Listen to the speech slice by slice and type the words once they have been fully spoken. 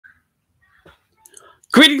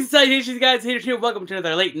Greetings and salutations, guys. Here, welcome to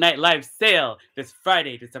another late night live sale this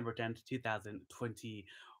Friday, December 10th,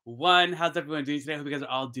 2021. How's everyone doing today? I hope you guys are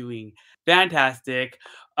all doing fantastic.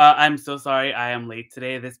 I'm so sorry I am late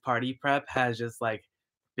today. This party prep has just like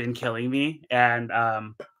been killing me, and I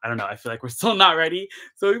don't know. I feel like we're still not ready,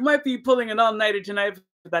 so we might be pulling an all-nighter tonight.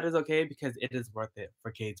 But that is okay because it is worth it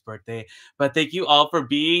for Kate's birthday. But thank you all for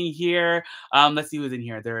being here. Let's see who's in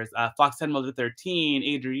here. There's Fox 10 Mother 13,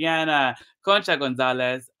 Adriana, Concha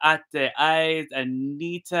Gonzalez, Ate Eyes,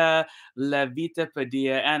 Anita, Levita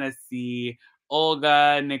Padilla, Anna C,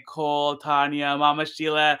 Olga, Nicole, Tanya, Mama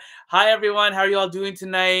Sheila. Hi everyone, how are you all doing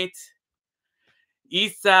tonight?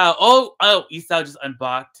 Esau, Esau just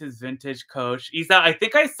unboxed his vintage Coach. Esau, I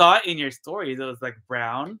think I saw it in your stories. It was like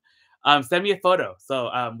brown. Send me a photo so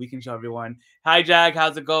we can show everyone. Hi Jag,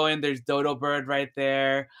 how's it going? There's Dodo Bird right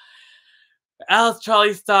there. Alice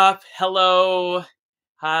Charlie Stop, hello.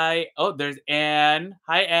 Hi. Oh, there's Anne.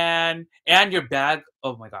 Hi, Anne. Anne, your bag.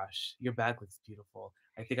 Oh my gosh, your bag looks beautiful.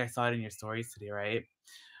 I think I saw it in your stories today, right?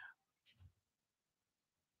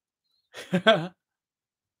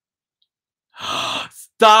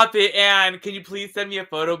 Stop it, Anne. Can you please send me a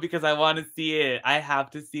photo because I want to see it. I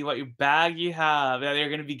have to see what your bag you have that you're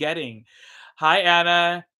going to be getting. Hi,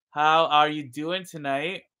 Anna. How are you doing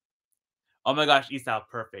tonight? Oh my gosh, Esau,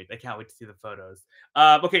 perfect. I can't wait to see the photos.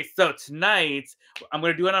 Okay, so tonight I'm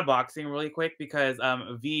gonna do an unboxing really quick because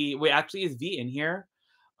actually is V in here?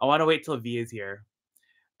 I want to wait till V is here.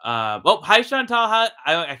 Oh, hi Chantal.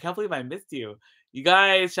 I can't believe I missed you. You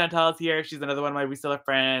guys, Chantal's here. She's another one of my reseller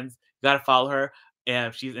friends. You gotta follow her.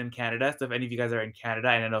 And she's in Canada. So if any of you guys are in Canada,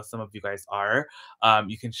 and I know some of you guys are,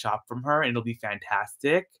 you can shop from her and it'll be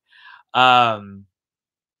fantastic. Oh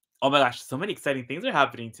my gosh, so many exciting things are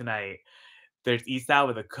happening tonight. There's Esau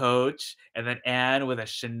with a Coach, and then Anne with a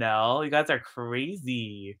Chanel. You guys are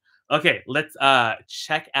crazy. Okay, let's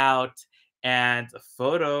check out Anne's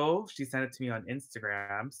photo. She sent it to me on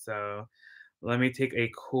Instagram, so let me take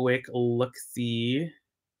a quick look-see.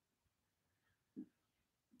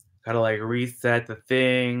 Gotta like reset the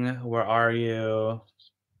thing. Where are you?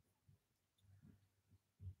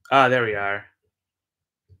 Ah, there we are.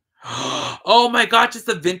 Oh my gosh, it's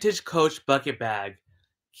a vintage Coach bucket bag.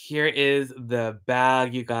 Here is the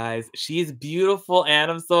bag, you guys. She's beautiful, and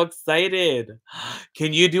I'm so excited.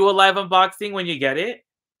 Can you do a live unboxing when you get it?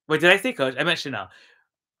 Wait, did I say Coach? I meant Chanel.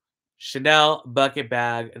 Chanel bucket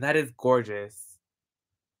bag. That is gorgeous.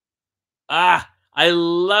 Ah, I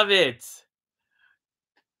love it.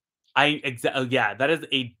 Yeah, that is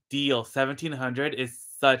a deal. 1,700 is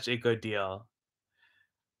such a good deal.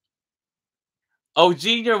 Oh,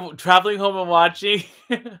 Gene, you're traveling home and watching.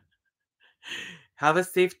 Have a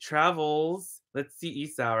safe travels. Let's see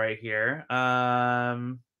Esau right here.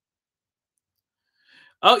 Oh,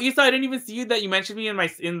 Esau, I didn't even see you that you mentioned me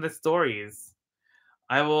in the stories.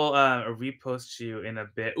 I will repost you in a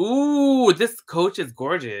bit. Ooh, this Coach is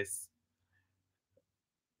gorgeous.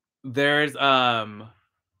 There's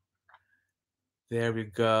there we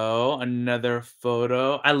go. Another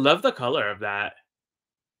photo. I love the color of that.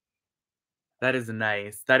 That is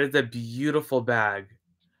nice. That is a beautiful bag.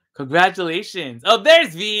 Congratulations. Oh,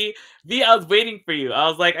 there's V. V, I was waiting for you. I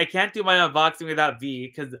was like, I can't do my unboxing without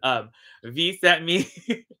V because V sent me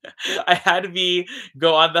I had V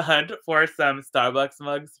go on the hunt for some Starbucks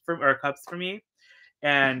mugs or cups for me.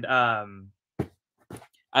 And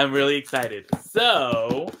I'm really excited.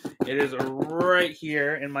 So it is right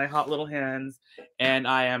here in my hot little hands, and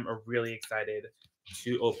I am really excited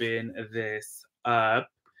to open this up.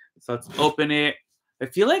 So let's open it. I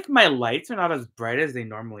feel like my lights are not as bright as they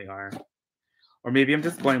normally are. Or maybe I'm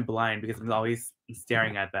just going blind because I'm always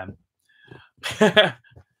staring at them.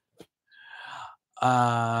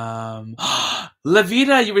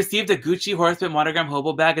 Lavita, you received a Gucci Horseman monogram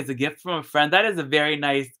hobo bag as a gift from a friend. That is a very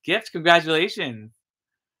nice gift. Congratulations.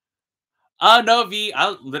 Oh no, V.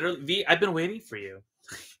 I've been waiting for you.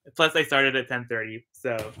 Plus, I started at 10:30,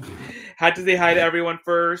 so had to say hi to everyone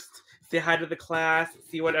first. Say hi to the class.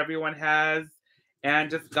 See what everyone has, and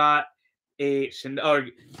just got a Chanel.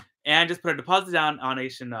 And just put a deposit down on a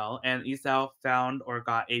Chanel. And Esau found or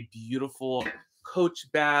got a beautiful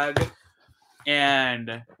Coach bag,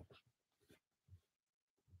 and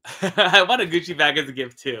I want a Gucci bag as a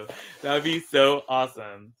gift too. That would be so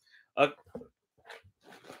awesome. Okay.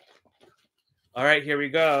 All right, here we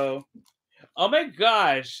go. Oh my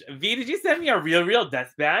gosh. V, did you send me a real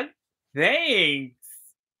desk bag? Thanks.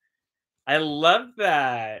 I love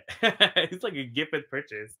that. It's like a gift with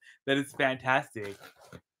purchase. That is fantastic.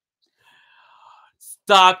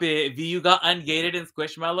 Stop it. V, you got ungated in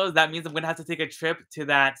Squishmallows? That means I'm going to have to take a trip to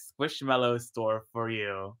that Squishmallow store for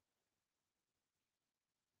you.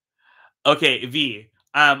 Okay, V.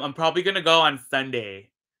 I'm probably gonna go on Sunday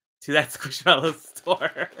to that Squishmallow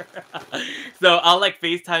store. So I'll like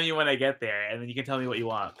FaceTime you when I get there, and then you can tell me what you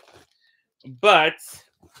want. But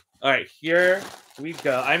all right, here we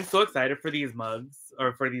go. I'm so excited for these mugs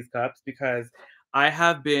or for these cups because I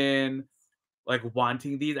have been like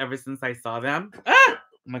wanting these ever since I saw them. Ah! Oh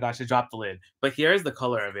my gosh, I dropped the lid. But here's the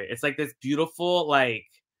color of it. It's like this beautiful, like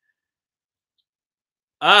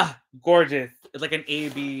gorgeous. It's like an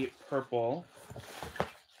AB purple.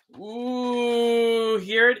 Ooh,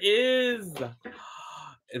 here it is.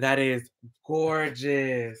 That is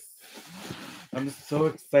gorgeous. I'm so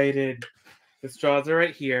excited. The straws are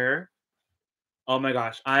right here. Oh my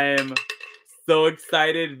gosh, I am so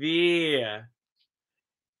excited, V.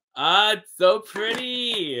 It's so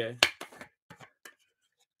pretty.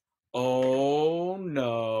 Oh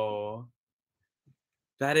no.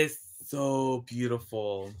 That is so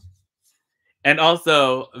beautiful. And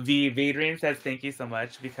also, the Vadrian says thank you so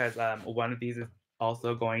much because one of these is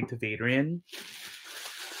also going to Vadrian.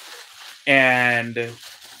 And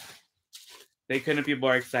they couldn't be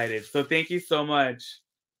more excited. So thank you so much.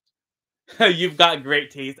 You've got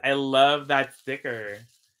great taste. I love that sticker.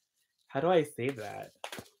 How do I save that?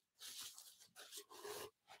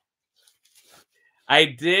 I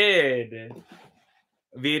did.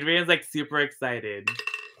 Vadrian's like super excited.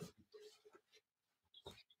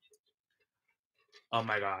 Oh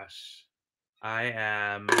my gosh. I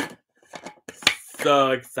am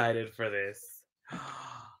so excited for this.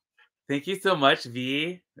 Thank you so much,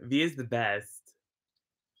 V. V is the best.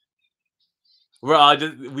 We're all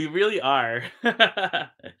just, we really are.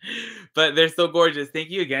 But they're so gorgeous. Thank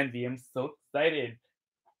you again, V. I'm so excited.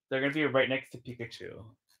 They're going to be right next to Pikachu.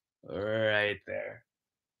 Right there.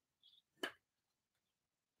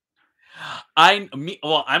 I'm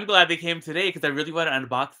glad they came today because I really want to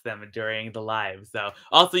unbox them during the live. So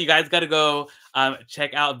also you guys got to go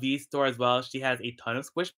check out V's store as well. She has a ton of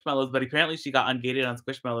Squishmallows, but apparently she got ungated on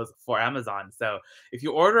Squishmallows for Amazon. So if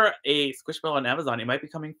you order a Squishmallow on Amazon, it might be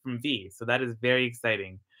coming from V. So that is very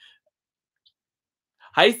exciting.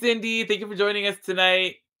 Hi Cindy, thank you for joining us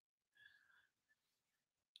tonight.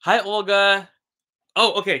 Hi Olga.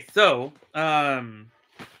 Oh, okay. So okay,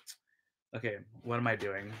 what am I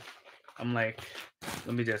doing? I'm like,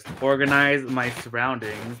 let me just organize my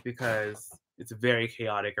surroundings because it's very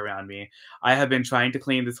chaotic around me. I have been trying to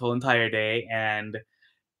clean this whole entire day and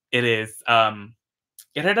it is it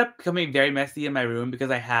ended up becoming very messy in my room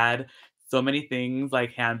because I had so many things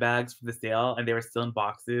like handbags for the sale and they were still in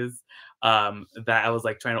boxes that I was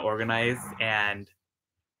like trying to organize and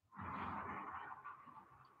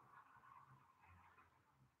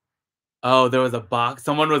oh, there was a box.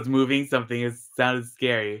 Someone was moving something. It sounded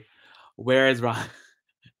scary. Where is Ron?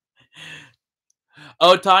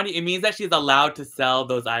 Oh, Tanya, it means that she's allowed to sell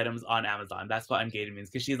those items on Amazon. That's what ungated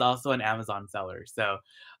means, because she's also an Amazon seller. So,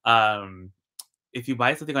 um, if you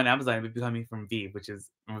buy something on Amazon, it would be coming from V, which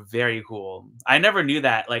is very cool. I never knew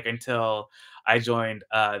that like until I joined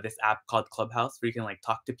this app called Clubhouse, where you can like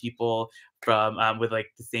talk to people from with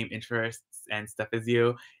like the same interests and stuff as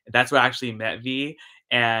you. That's where I actually met V,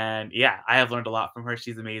 and yeah, I have learned a lot from her.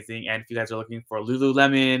 She's amazing. And if you guys are looking for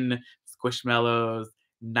Lululemon, Squishmallows,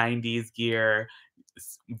 90s gear,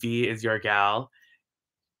 V is your gal.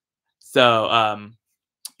 So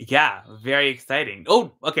yeah, very exciting.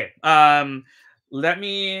 Oh, okay. Let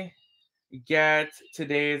me get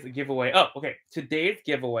today's giveaway. Oh, okay. Today's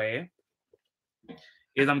giveaway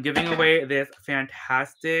is I'm giving away this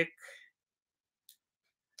fantastic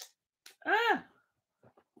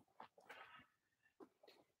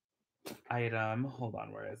item. Hold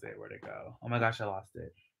on, where is it? Where'd it go? Oh my gosh, I lost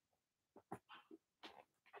it.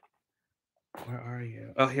 Where are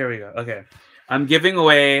you? Oh, here we go. Okay. I'm giving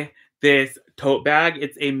away this tote bag.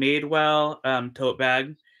 It's a Madewell tote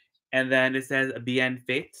bag. And then it says Bien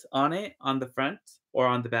Fait on it, on the front or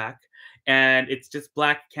on the back. And it's just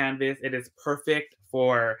black canvas. It is perfect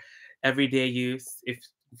for everyday use. If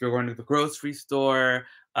you're going to the grocery store,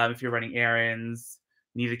 if you're running errands,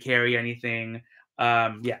 need to carry anything.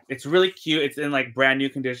 Yeah, it's really cute. It's in like brand new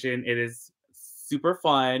condition. It is super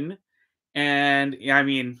fun. And yeah, I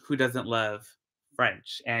mean, who doesn't love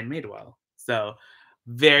French and Madewell? So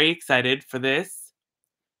very excited for this.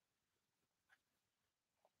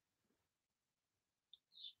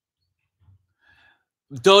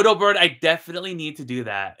 Dodo Bird, I definitely need to do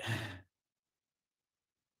that.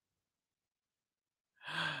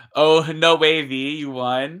 Oh, no way, V, you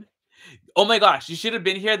won. Oh my gosh, you should have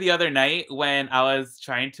been here the other night when I was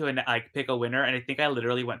trying to like pick a winner, and I think I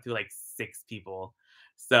literally went through like 6 people.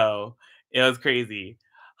 So it was crazy.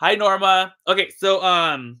 Hi, Norma. Okay, so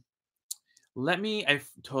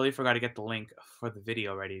totally forgot to get the link for the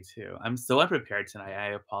video ready too. I'm so unprepared tonight.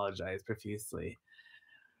 I apologize profusely.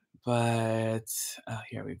 But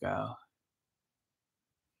here we go.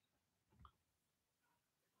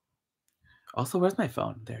 Also, where's my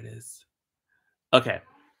phone? There it is. Okay.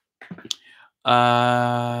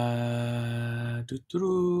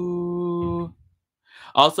 Doo-doo-doo.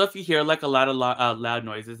 Also, if you hear like a lot of loud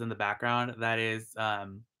noises in the background, that is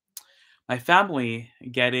my family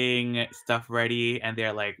getting stuff ready, and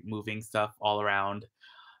they're like moving stuff all around.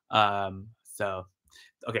 So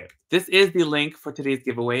okay, this is the link for today's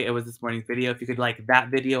giveaway. It was this morning's video. If you could like that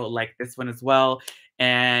video, like this one as well.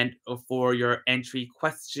 And for your entry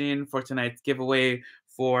question for tonight's giveaway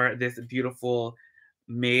for this beautiful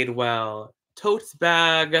Madewell tote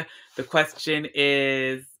bag, the question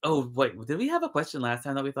is, oh wait, did we have a question last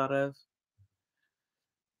time that we thought of?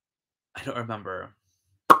 I don't remember.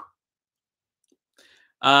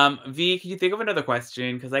 V, can you think of another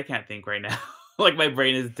question? Because I can't think right now. Like my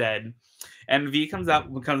brain is dead. And V comes up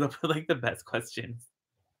with like the best questions.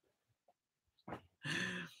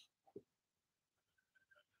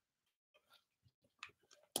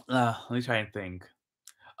 Let me try and think.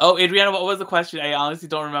 Oh, Adriana, what was the question? I honestly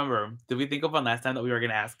don't remember. Did we think of one last time that we were going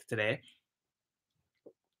to ask today?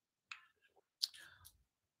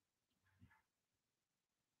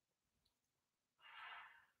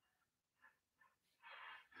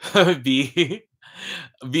 B.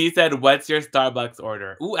 B said, "What's your Starbucks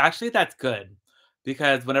order?" Ooh, actually, that's good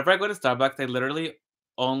because whenever I go to Starbucks, I literally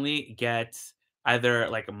only get either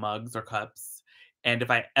like mugs or cups. And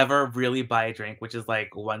if I ever really buy a drink, which is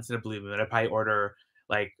like once in a blue moon, I probably order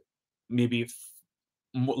like maybe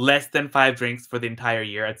less than 5 drinks for the entire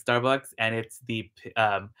year at Starbucks, and it's the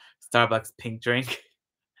Starbucks pink drink.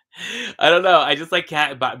 I don't know. I just like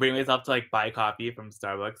can't bring myself to like buy coffee from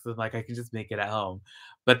Starbucks. So, like I can just make it at home.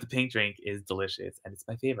 But the pink drink is delicious and it's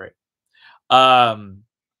my favorite. Um,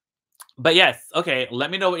 but yes, okay.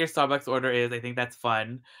 Let me know what your Starbucks order is. I think that's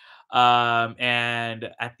fun. And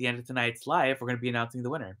at the end of tonight's live, we're gonna be announcing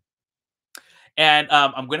the winner. And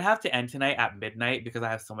I'm gonna have to end tonight at midnight because I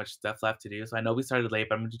have so much stuff left to do. So I know we started late,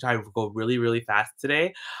 but I'm gonna try to go really, really fast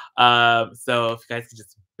today. So if you guys could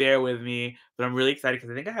just bear with me, but I'm really excited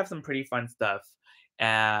because I think I have some pretty fun stuff.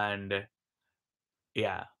 And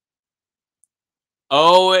yeah.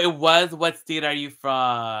 Oh, it was. What state are you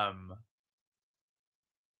from?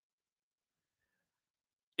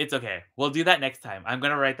 It's okay. We'll do that next time. I'm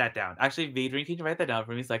gonna write that down. Actually, Vadrin, can you write that down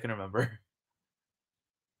for me so I can remember?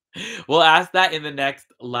 We'll ask that in the next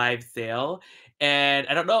live sale. And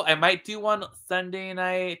I don't know, I might do one Sunday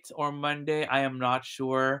night or Monday. I am not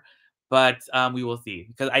sure, but we will see.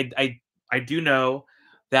 Because I do know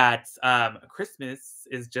that Christmas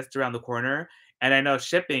is just around the corner, and I know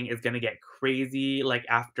shipping is gonna get crazy like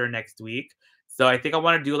after next week. So I think I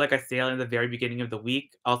want to do like a sale in the very beginning of the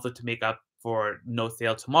week, also to make up for no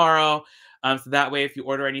sale tomorrow. So that way, if you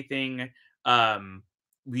order anything, um,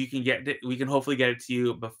 we can hopefully get it to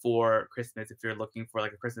you before Christmas if you're looking for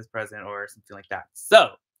like a Christmas present or something like that.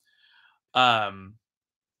 So, um,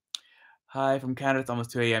 hi from Canada. It's almost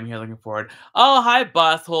 2 a.m. here. Looking forward. Oh, hi,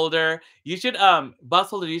 Bus Holder. You should Bus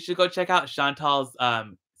Holder. You should go check out Chantal's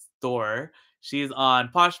store. She's on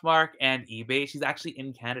Poshmark and eBay. She's actually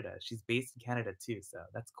in Canada. She's based in Canada too, so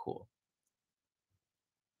that's cool.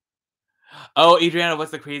 Oh, Adriana,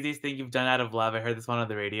 what's the craziest thing you've done out of love? I heard this one on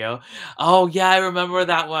the radio. Oh yeah, I remember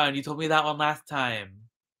that one. You told me that one last time.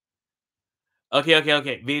 Okay, okay,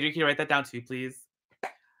 okay. Vader, can you write that down too, please?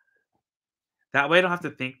 That way I don't have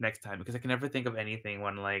to think next time because I can never think of anything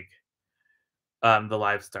when like the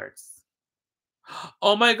live starts.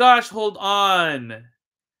 Oh my gosh, hold on.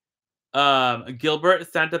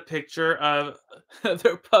 Gilbert sent a picture of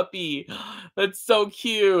their puppy. That's so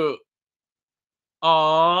cute.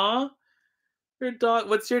 Aw. Your dog,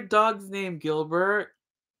 what's your dog's name, Gilbert?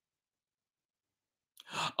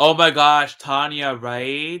 Oh my gosh, Tanya,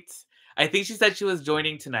 right? I think she said she was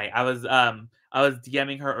joining tonight. I was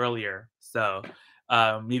DMing her earlier. So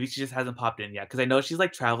maybe she just hasn't popped in yet because I know she's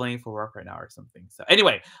like traveling for work right now or something. So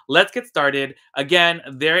anyway, let's get started. Again,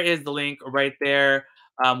 there is the link right there.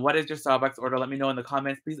 What is your Starbucks order? Let me know in the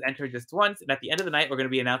comments. Please enter just once. And at the end of the night, we're going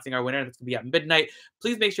to be announcing our winner. That's going to be at midnight.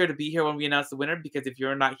 Please make sure to be here when we announce the winner because if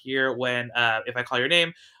you're not here when if I call your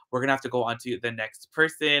name, we're gonna have to go on to the next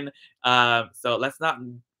person. So let's not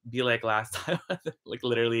be like last time, like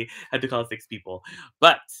literally had to call 6 people.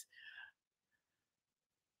 But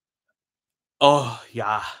oh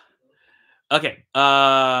yeah. Okay.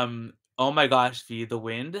 Oh my gosh, Fee, the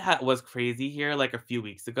wind was crazy here like a few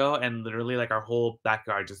weeks ago, and literally like our whole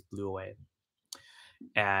backyard just blew away.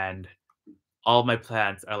 And all my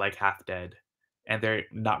plants are like half dead and they're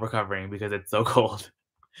not recovering because it's so cold.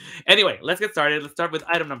 Anyway, let's get started. Let's start with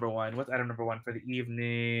item number one. What's item number one for the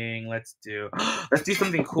evening? Let's do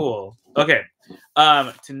something cool. Okay.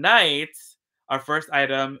 Tonight, our first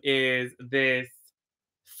item is this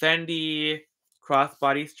Fendi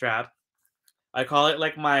crossbody strap. I call it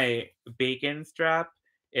like my bacon strap.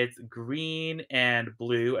 It's green and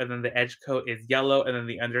blue, and then the edge coat is yellow, and then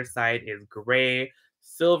the underside is gray,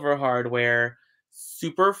 silver hardware,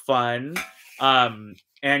 super fun. And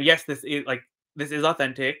yes, this is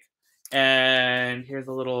authentic. And here's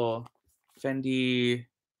a little Fendi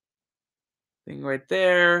thing right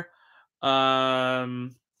there.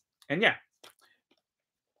 And yeah.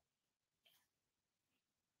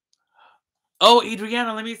 Oh,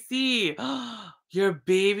 Adriana, let me see. Your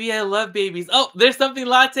baby, I love babies. Oh, there's Something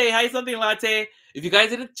Latte. Hi, Something Latte. If you guys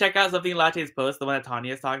didn't check out Something Latte's post, the one that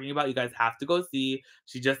Tanya is talking about, you guys have to go see.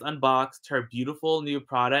 She just unboxed her beautiful new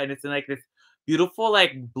product, and it's in like this beautiful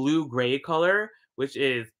like blue-gray color, which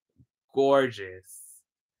is gorgeous.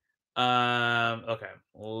 Okay,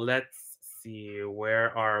 let's see.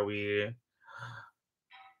 Where are we?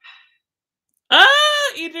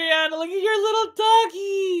 Ah, Adriana, look at your little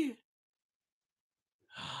doggy.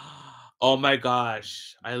 Oh my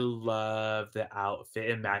gosh, I love the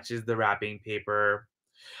outfit. It matches the wrapping paper.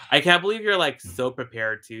 I can't believe you're like so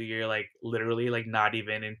prepared too. You're like literally like not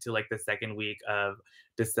even into like the second week of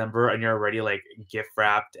December and you're already like gift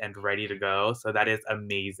wrapped and ready to go. So that is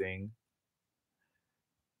amazing.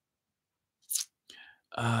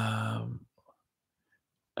 Um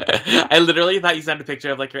I literally thought you sent a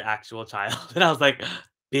picture of like your actual child and I was like,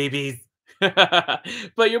 babies.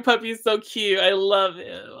 But your puppy is so cute. I love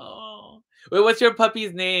it. Oh. Wait, what's your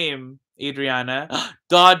puppy's name, Adriana?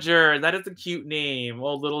 Dodger. That is a cute name.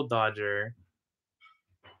 Oh, little Dodger.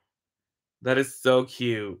 That is so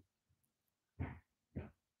cute.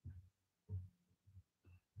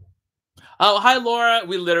 Oh, hi, Laura.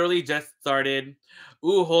 We literally just started.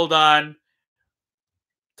 Ooh, hold on.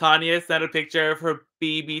 Tanya sent a picture of her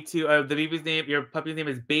baby to the baby's name. Your puppy's name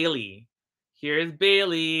is Bailey. Here's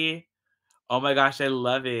Bailey. Oh my gosh, I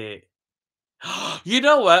love it. You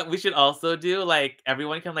know what? We should also do like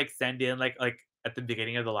everyone can like send in like at the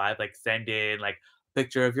beginning of the live, like send in like a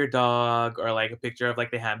picture of your dog or like a picture of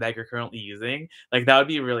like the handbag you're currently using. Like that would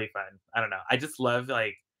be really fun. I don't know. I just love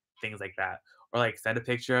like things like that. Or like send a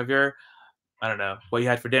picture of your I don't know, what you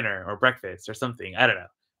had for dinner or breakfast or something. I don't know.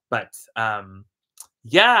 But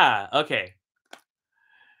yeah, okay.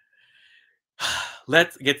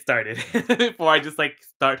 Let's get started before I just like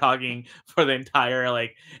start talking for the entire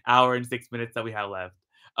like hour and 6 minutes that we have left.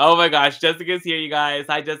 Oh my gosh, Jessica's here, you guys.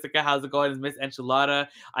 Hi, Jessica. How's it going? It's Miss Enchilada.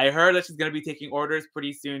 I heard that she's gonna be taking orders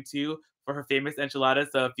pretty soon too for her famous enchilada.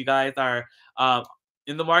 So if you guys are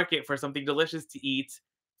in the market for something delicious to eat,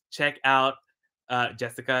 check out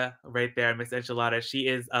Jessica right there, Miss Enchilada. She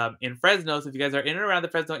is in Fresno. So if you guys are in and around the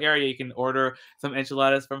Fresno area, you can order some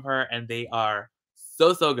enchiladas from her, and they are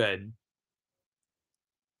so good.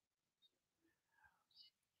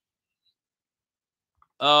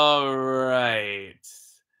 All right.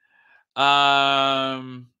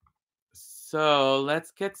 Um, so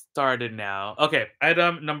let's get started now. Okay,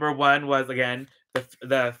 item number one was again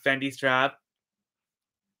the Fendi strap.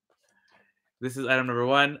 This is item number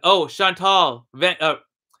one. Oh, Chantal,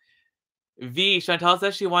 Chantal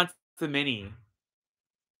says she wants the mini.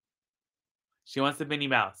 She wants the Minnie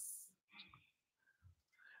Mouse.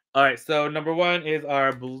 All right, so number one is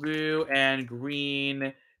our blue and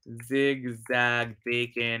green zigzag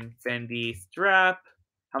bacon Fendi strap.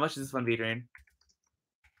 How much is this one, Adrian?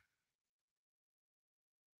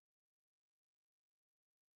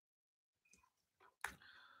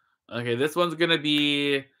 Okay, this one's gonna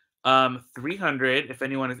be 300 if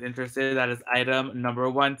anyone is interested. That is item number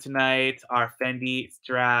one tonight, our Fendi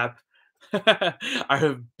strap.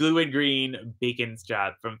 Our blue and green bacon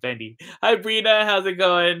strap from Fendi. Hi Brina, how's it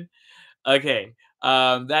going? Okay.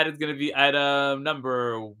 That is gonna be item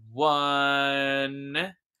number one.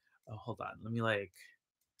 Oh, hold on. Let me like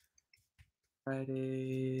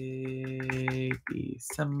Friday,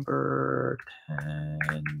 December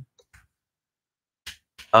 10.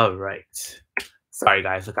 All right. Sorry,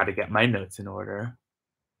 guys. I got to get my notes in order.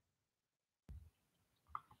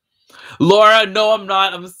 Laura, no, I'm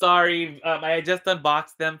not. I'm sorry. I just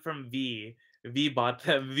unboxed them from V. V bought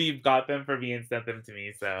them. V got them for me and sent them to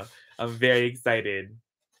me. So I'm very excited.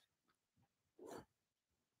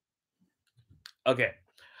 Okay.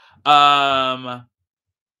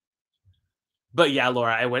 But yeah,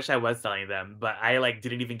 Laura, I wish I was selling them, but I like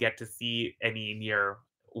didn't even get to see any near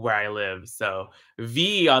where I live. So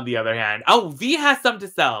V, on the other hand, oh, V has some to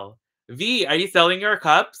sell. V, are you selling your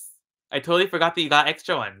cups? I totally forgot that you got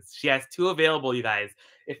extra ones. She has 2 available, you guys.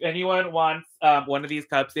 If anyone wants one of these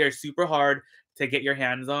cups, they are super hard to get your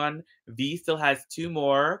hands on. V still has 2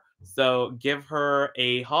 more, so give her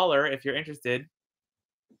a holler if you're interested.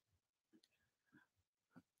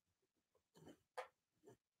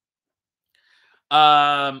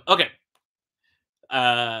 Okay.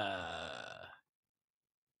 Uh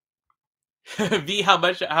V, how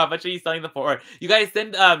much are you selling them for? You guys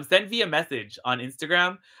send V a message on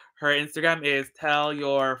Instagram. Her Instagram is tell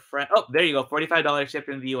your friend. Oh, there you go. $45 shipped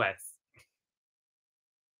in the US.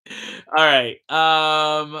 All right.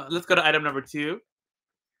 Let's go to item number 2.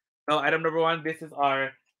 No, item number 1. This is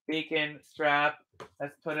our bacon strap.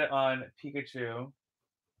 Let's put it on Pikachu.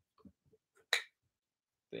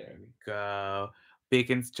 There we go.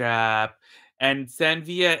 Bacon strap. And send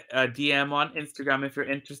via a DM on Instagram if you're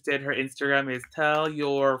interested. Her Instagram is tell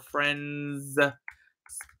your friends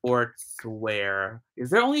sportswear.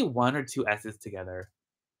 Is there only 1 or 2 S's together?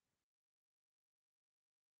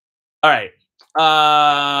 All right.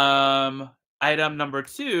 Item number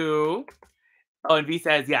 2. Oh, and V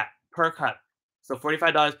says, yeah, per cup. So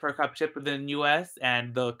 $45 per cup shipped within the US,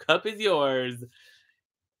 and the cup is yours.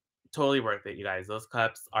 Totally worth it, you guys. Those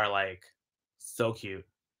cups are like so cute.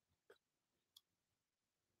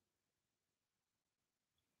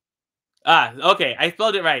 Okay, I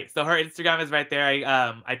spelled it right. So her Instagram is right there.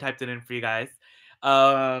 I typed it in for you guys.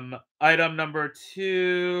 Item number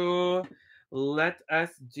 2. Let us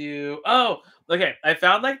do. Oh, okay. I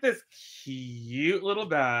found like this cute little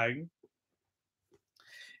bag.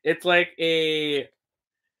 It's like a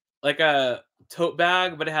tote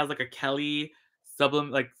bag, but it has like a Kelly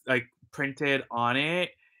like printed on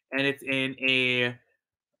it, and it's in a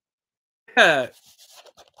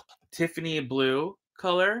Tiffany blue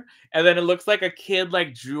color, and then it looks like a kid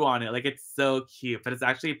like drew on it. Like it's so cute, but it's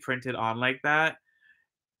actually printed on like that.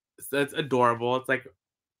 So it's adorable. It's like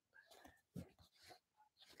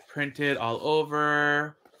printed all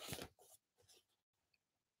over.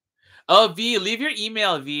 Oh, V, leave your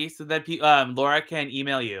email, V, so that Laura can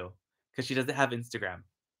email you because she doesn't have Instagram.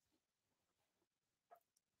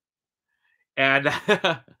 And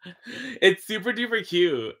it's super duper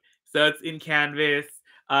cute. So it's in canvas.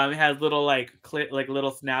 It has little like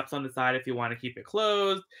little snaps on the side if you want to keep it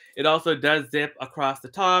closed. It also does zip across the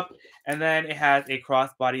top, and then it has a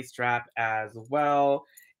crossbody strap as well.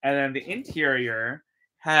 And then the interior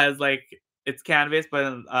has like it's canvas,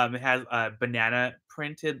 but it has a banana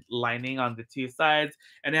printed lining on the 2 sides,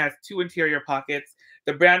 and it has 2 interior pockets.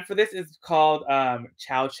 The brand for this is called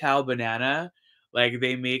Chow Chow Banana. Like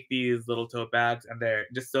they make these little tote bags and they're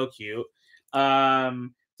just so cute.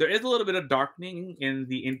 There is a little bit of darkening in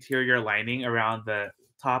the interior lining around the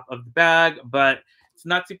top of the bag, but it's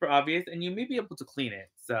not super obvious and you may be able to clean it.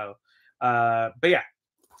 So, but yeah,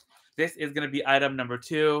 this is going to be item number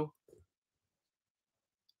 2.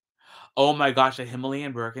 Oh my gosh, a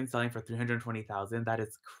Himalayan Birkin selling for 320,000. That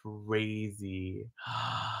is crazy.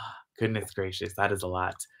 Goodness gracious, that is a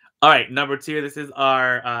lot. All right, number 2. This is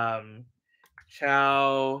our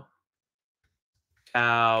Chow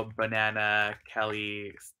Banana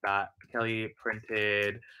Kelly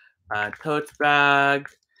printed tote bag.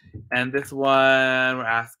 And this one we're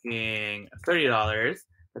asking $30.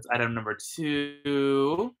 That's item number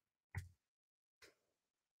 2.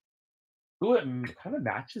 Ooh, it kind of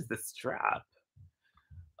matches the strap.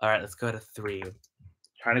 All right, let's go to 3.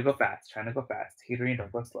 Trying to go fast. Teetering,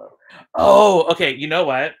 don't go slow. Oh, okay. You know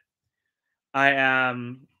what?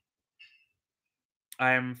 I'm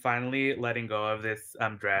finally letting go of this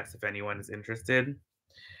dress if anyone is interested.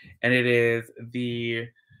 And it is the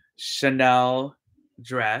Chanel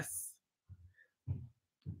dress.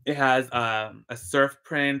 It has a surf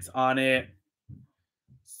print on it.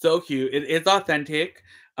 So cute. It is authentic.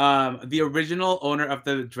 The original owner of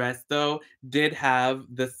the dress, though, did have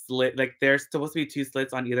the slit. Like there's supposed to be 2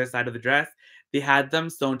 slits on either side of the dress. They had them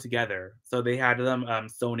sewn together, so they had them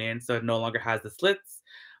sewn in, so it no longer has the slits.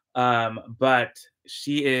 But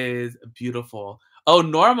she is beautiful. Oh,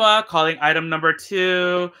 Norma calling item number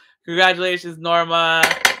 2. Congratulations, Norma.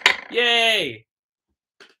 Yay.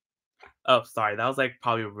 Oh, sorry. That was like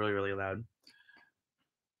probably really, really loud.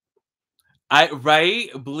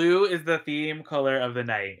 Right? Blue is the theme color of the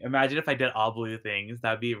night. Imagine if I did all blue things.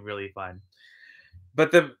 That'd be really fun.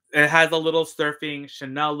 But it has a little surfing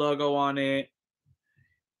Chanel logo on it.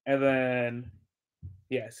 And then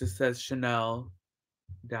yes, it says Chanel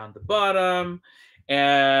down the bottom.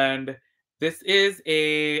 And this is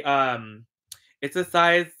a it's a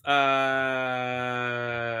size wait,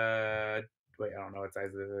 I don't know what size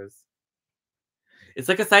this is. It's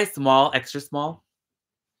like a size small, extra small.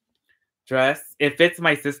 dress. It fits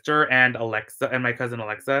my sister and Alexa and my cousin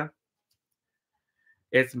Alexa.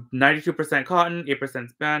 It's 92% cotton, 8%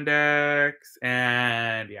 spandex,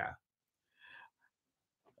 and yeah.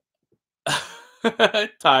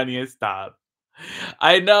 Tanya, stop.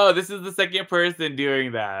 I know, this is the second person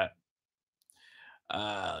doing that.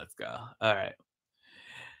 Let's go. Alright.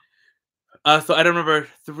 So item number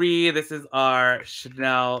 3, this is our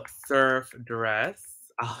Chanel surf dress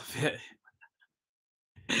outfit.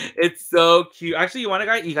 It's so cute. Actually,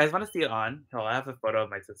 you guys wanna see it on? Oh, I have a photo of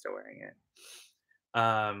my sister wearing it.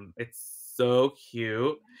 It's so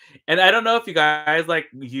cute. And I don't know if you guys, like,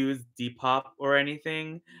 use Depop or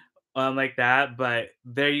anything, like that, but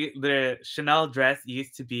the Chanel dress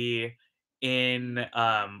used to be on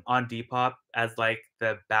Depop as, like,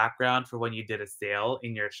 the background for when you did a sale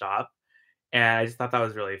in your shop, and I just thought that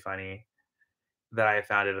was really funny that I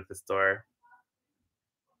found it at the store.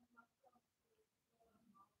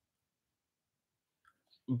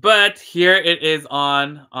 But here it is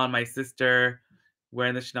on my sister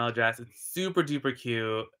wearing the Chanel dress. It's super duper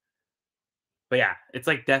cute. But yeah, it's,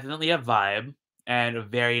 like, definitely a vibe and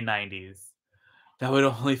very 90s. That would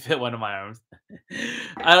only fit one of my arms.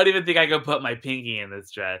 I don't even think I could put my pinky in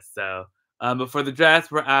this dress, so, but for the dress,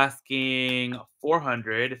 we're asking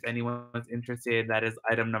 400 if anyone's interested. That is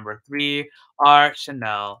item number 3, our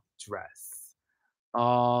Chanel dress.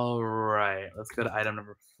 Alright, let's go to item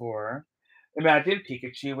number 4. Imagine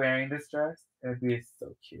Pikachu wearing this dress. It'd be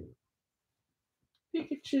so cute.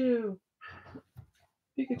 Pikachu!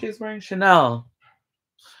 Pikachu's wearing Chanel.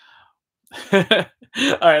 Alright,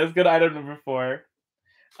 let's go to item number 4.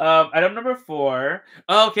 Item number 4.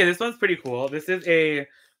 Oh, okay, this one's pretty cool. This is a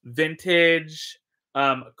vintage,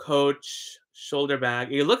 Coach shoulder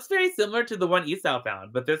bag. It looks very similar to the one Esau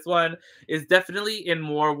found, but this one is definitely in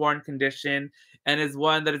more worn condition and is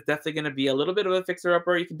one that is definitely gonna be a little bit of a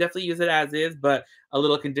fixer-upper. You can definitely use it as is, but a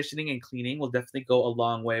little conditioning and cleaning will definitely go a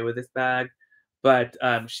long way with this bag. But,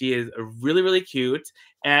 she is really, really cute,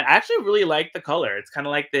 and I actually really like the color. It's kinda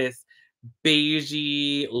like this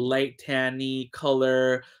beigey, light tanny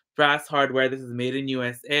color, brass hardware. This is made in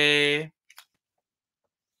USA.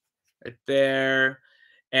 Right there.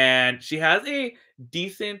 And she has a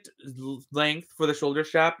decent length for the shoulder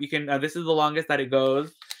strap. You can this is the longest that it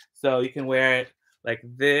goes. So you can wear it like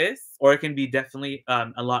this, or it can be definitely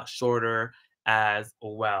a lot shorter as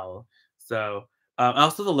well. So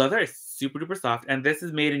also the leather is super duper soft, and this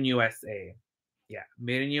is made in USA. Yeah,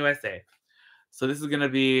 made in USA. So this is gonna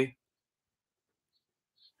be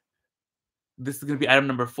item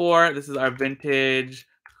number 4. This is our vintage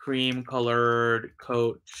cream colored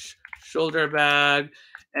Coach shoulder bag.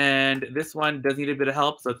 And this one does need a bit of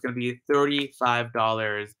help, so it's gonna be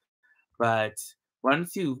 $35. But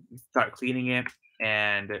once you start cleaning it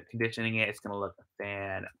and conditioning it, it's gonna look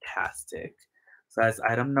fantastic. So that's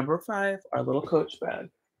item number 5, our little Coach bag.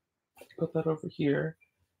 Put that over here.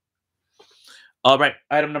 All right,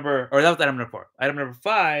 that was item number 4. Item number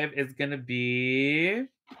 5 is gonna be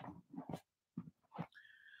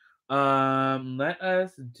let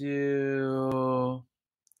us do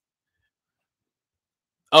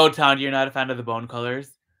Oh, Town, you're not a fan of the bone colors?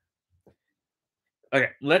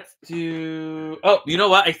 Okay, let's do Oh, you know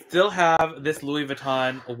what? I still have this Louis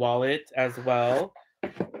Vuitton wallet as well.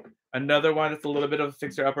 Another one that's a little bit of a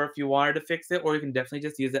fixer-upper if you wanted to fix it, or you can definitely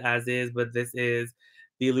just use it as is, but this is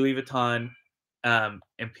the Louis Vuitton,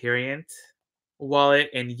 Emperiente wallet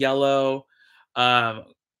in yellow. Um,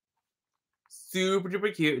 Super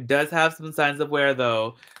duper cute. Does have some signs of wear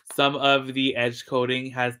though. Some of the edge coating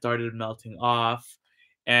has started melting off,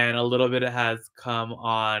 and a little bit has come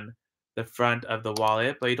on the front of the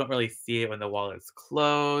wallet, but you don't really see it when the wallet's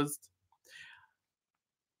closed.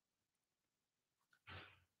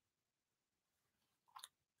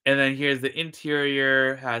 And then here's the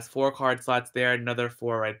interior, has 4 card slots there, another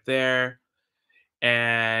 4 right there,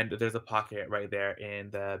 and there's a pocket right there in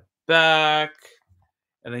the back.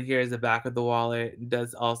 And then here's the back of the wallet. It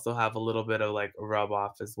does also have a little bit of like rub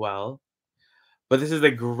off as well. But this is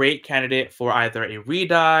a great candidate for either a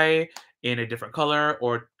re-dye in a different color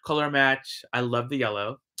or color match. I love the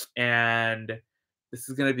yellow. And this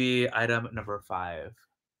is gonna be item number 5.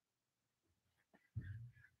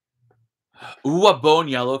 Ooh, a bone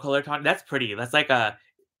yellow color tone. That's pretty. That's like a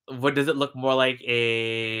what does it look more like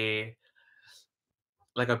a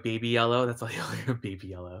baby yellow? That's like, like a baby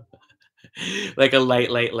yellow. Like a light,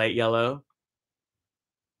 light, light yellow.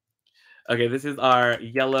 Okay, this is our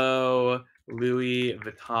yellow Louis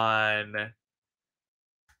Vuitton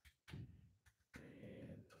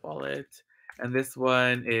wallet, and this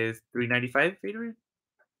one is $3.95, Adrian?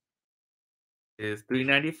 is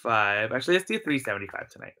 $395. Actually, let's do $375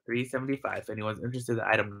 tonight. $375 if anyone's interested in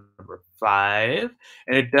item number 5.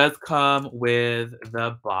 And it does come with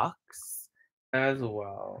the box as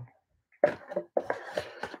well.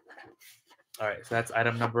 Alright, so that's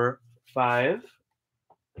item number 5.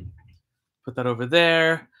 Put that over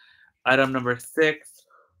there. Item number 6.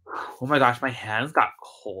 Oh my gosh, my hands got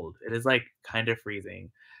cold. It is, like, kind of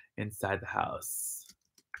freezing inside the house.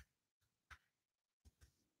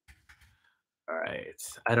 Alright,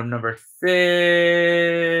 item number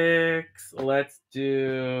 6. Let's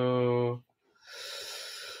do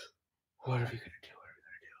what are we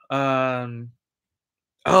gonna do?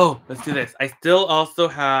 Oh, let's do this. I still also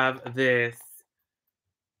have this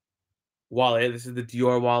wallet. This is the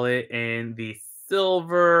Dior wallet in the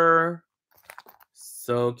silver.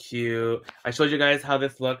 So cute. I showed you guys how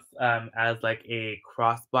this looks as like a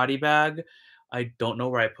crossbody bag. I don't know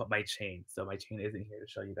where I put my chain, so my chain isn't here to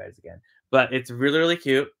show you guys again. But it's really, really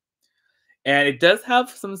cute. And it does have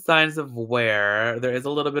some signs of wear. There is a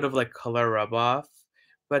little bit of like color rub off,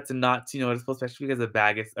 but it's not too noticeable, especially because the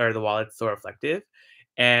bag is or the wallet's so reflective.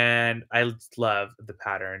 And I just love the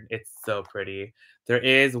pattern. It's so pretty. There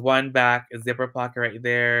is one back zipper pocket right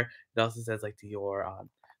there. It also says like Dior on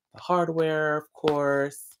the hardware, of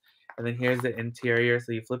course. And then here's the interior.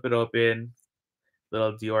 So you flip it open,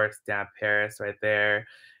 little Dior stamp Paris right there.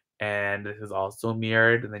 And this is also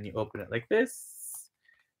mirrored. And then you open it like this.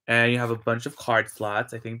 And you have a bunch of card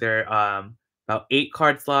slots. I think there are about 8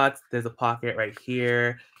 card slots. There's a pocket right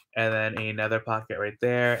here, and then another pocket right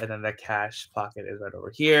there, and then the cash pocket is right over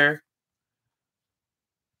here.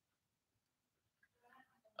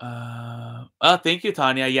 Oh, thank you,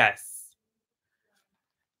 Tanya. Yes.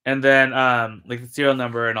 And then, like the serial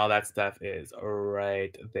number and all that stuff is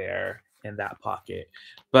right there in that pocket.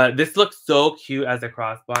 But this looks so cute as a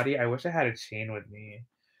crossbody. I wish I had a chain with me,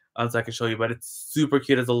 so I could show you. But it's super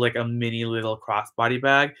cute as like a mini little crossbody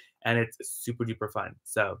bag, and it's super duper fun.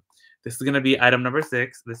 So this is gonna be item number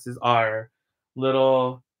 6. This is our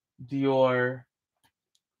little Dior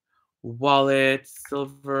wallet,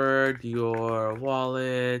 silver Dior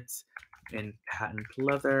wallet in patent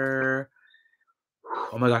leather.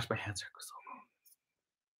 Oh my gosh, my hands are so cold.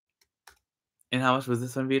 And how much was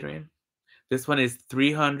this one, Adrian? This one is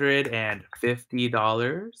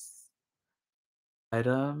 $350.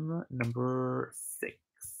 Item number 6.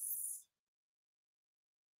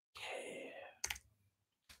 Okay.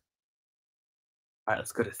 All right,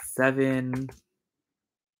 let's go to 7.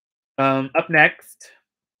 Up next,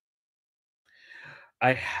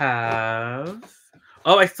 I have.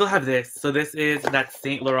 Oh, I still have this. So this is that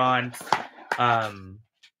Saint Laurent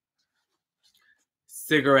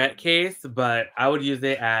cigarette case, but I would use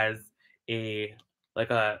it as a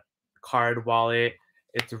card wallet.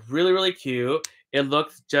 It's really, really cute. It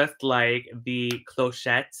looks just like the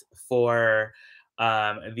clochette for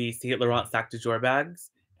the Saint Laurent Sac de Jour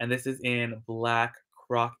bags. And this is in black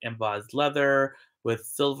CREOC embossed leather with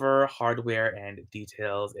silver hardware and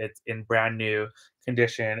details. It's in brand new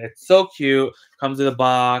condition. It's so cute. Comes with a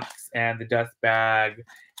box and the dust bag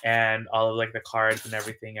and all of like the cards and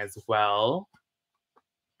everything as well.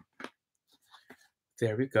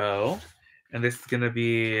 There we go. And this is going to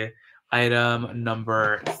be item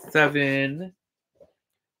number 7.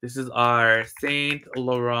 This is our Saint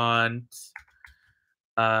Laurent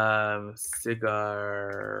cigarette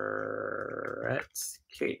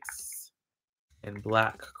case in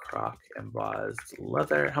black CREOC embossed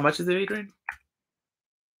leather. How much is it, Adrian?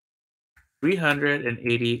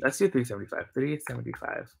 380. Let's do 375.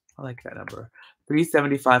 375. I like that number.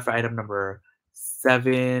 375 for item number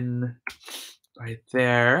 7. Right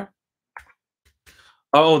there.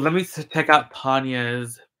 Oh, let me check out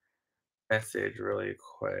Tanya's message really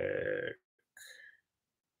quick.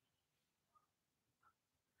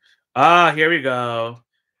 Ah, here we go.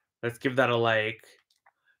 Let's give that a like.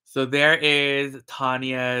 So there is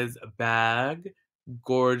Tanya's bag.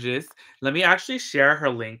 Gorgeous. Let me actually share her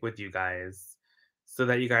link with you guys so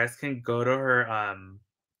that you guys can go to her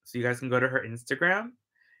Instagram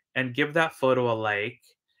and give that photo a like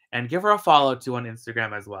and give her a follow too on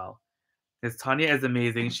Instagram as well. Because Tanya is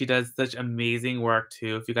amazing. She does such amazing work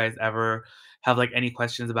too. If you guys ever have like any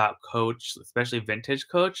questions about Coach, especially vintage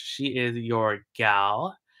Coach, she is your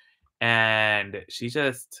gal. And she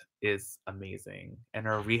just is amazing. And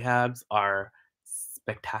her rehabs are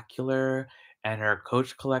spectacular. And her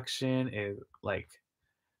Coach collection is like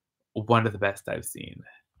one of the best I've seen.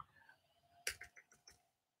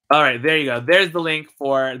 All right, there you go. There's the link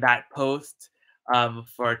for that post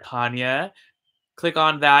for Tanya. Click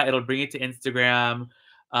on that. It'll bring you to Instagram.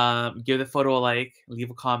 Give the photo a like,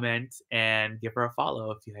 leave a comment, and give her a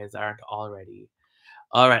follow if you guys aren't already.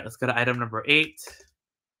 All right, let's go to item number 8.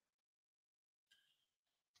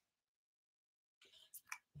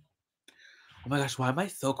 Oh my gosh, why am I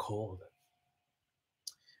so cold?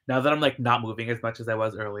 Now that I'm, like, not moving as much as I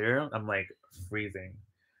was earlier, I'm, like, freezing.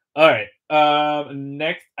 Alright,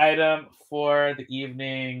 next item for the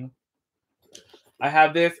evening. I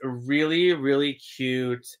have this really, really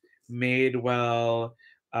cute Madewell,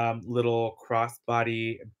 little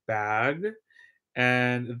crossbody bag,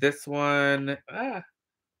 and this one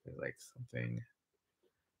like something.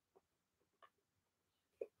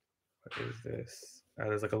 What is this? Oh,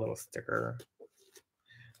 there's, like, a little sticker.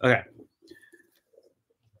 Okay.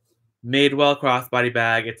 Madewell crossbody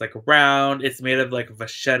bag. It's like round. It's made of like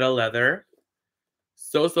vachetta leather.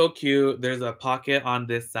 So, so cute. There's a pocket on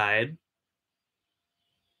this side.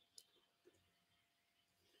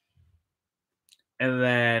 And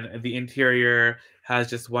then the interior has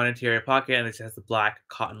just one interior pocket and it has the black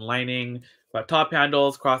cotton lining. Got top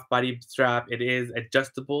handles, crossbody strap. It is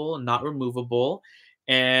adjustable, not removable.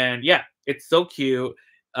 And yeah, it's so cute.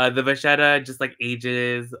 The vachetta just like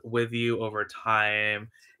ages with you over time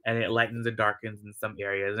and it lightens and darkens in some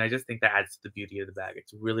areas. And I just think that adds to the beauty of the bag.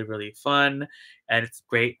 It's really, really fun and it's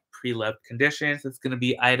great pre-loved condition. So it's going to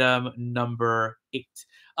be item number 8.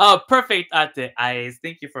 Oh, perfect, Ate Eyes.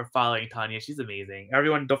 Thank you for following Tanya. She's amazing.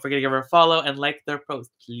 Everyone, don't forget to give her a follow and like their post,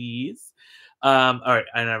 please. All right,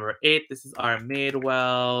 item number 8. This is our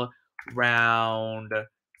Madewell round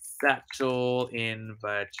satchel in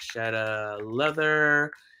vachetta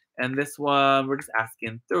leather. And this one, we're just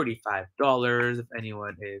asking $35 if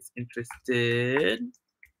anyone is interested.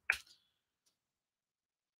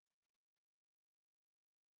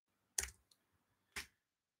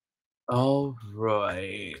 All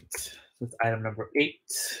right. That's item number 8.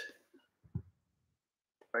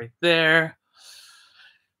 Right there.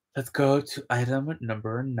 Let's go to item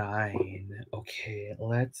number 9. Okay,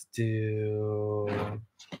 let's do...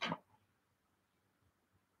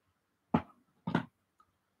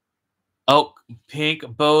 Oh, Pink,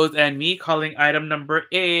 Bows, and me calling item number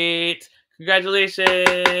 8.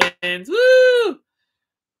 Congratulations! Woo!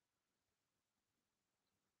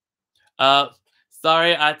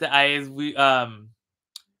 Sorry, at the eyes. I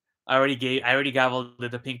already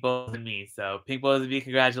gavelled the Pink Bows and me. So Pink Bows and me,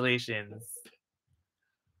 congratulations.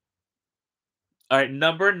 All right,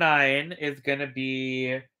 number 9 is gonna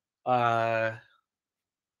be hold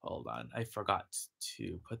on, I forgot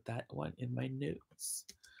to put that one in my notes.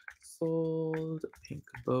 Sold Pink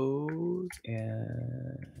Bows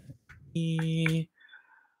and me.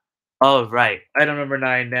 All right, item number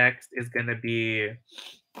 9 next is gonna be.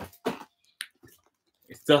 I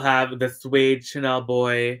still have the suede Chanel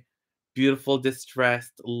Boy, beautiful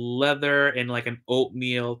distressed leather in like an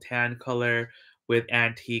oatmeal tan color with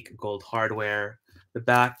antique gold hardware. The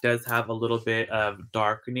back does have a little bit of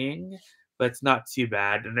darkening, but it's not too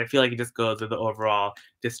bad. And I feel like it just goes with the overall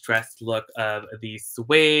distressed look of the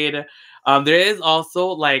suede. There is also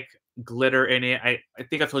like glitter in it. I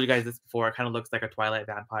think I've told you guys this before. It kind of looks like a Twilight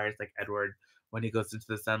vampire. It's like Edward when he goes into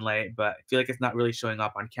the sunlight, but I feel like it's not really showing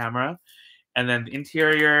up on camera. And then the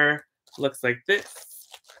interior looks like this.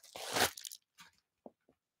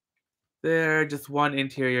 There, just one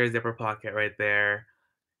interior zipper pocket right there.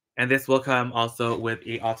 And this will come also with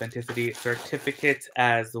a authenticity certificate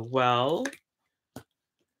as well.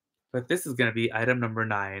 But this is going to be item number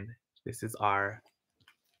 9. This is our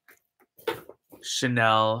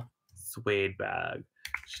Chanel suede bag.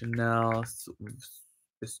 Chanel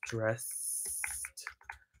distressed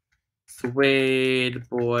suede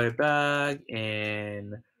boy bag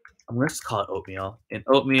in, I'm going to just call it oatmeal. In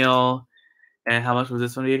oatmeal. And how much was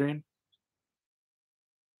this one, Adrian?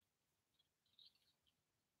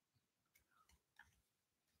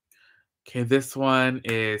 Okay, this one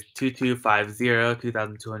is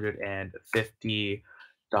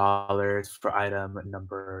 $2,250 for item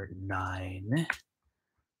number 9.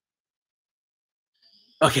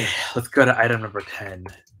 Okay, let's go to item number 10.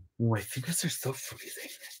 Ooh, my fingers are so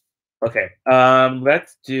freezing. Okay,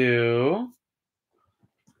 let's do.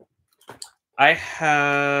 I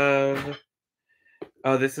have.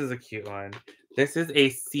 Oh, this is a cute one. This is a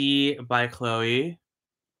C by Chloe.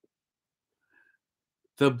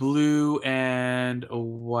 The blue and a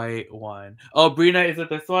white one. Oh, Brina, is it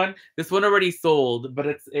this one? This one already sold, but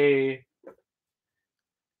it's a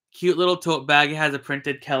cute little tote bag. It has a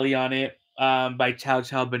printed Kelly on it by Chow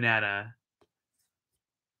Chow Banana.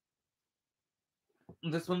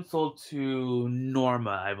 This one sold to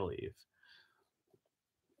Norma, I believe.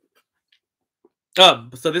 Oh,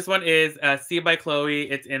 so this one is C by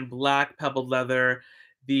Chloe. It's in black pebbled leather.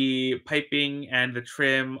 The piping and the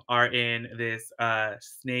trim are in this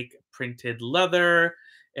snake printed leather.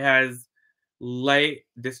 It has light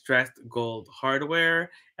distressed gold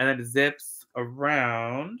hardware, and then it zips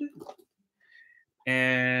around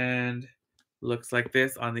and looks like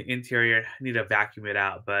this on the interior. I need to vacuum it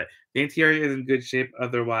out, but the interior is in good shape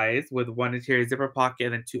otherwise, with one interior zipper pocket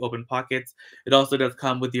and then two open pockets. It also does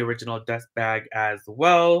come with the original dust bag as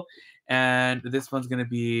well. And this one's gonna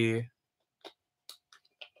be...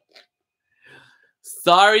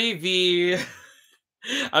 Sorry, V.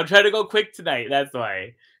 I'm trying to go quick tonight, that's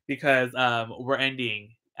why. Because we're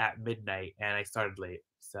ending at midnight and I started late.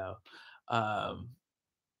 So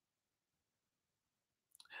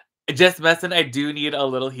just messing, I do need a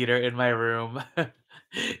little heater in my room.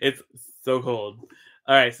 It's so cold.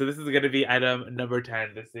 All right, so this is going to be item number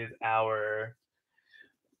 10. This is our,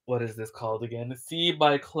 what is this called again? C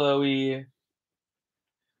by Chloe.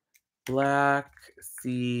 Black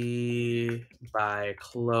C by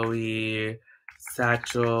Chloe.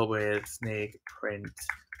 Satchel with snake print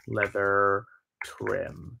leather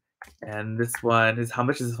trim. And this one is, how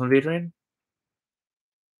much is this one, Adrian?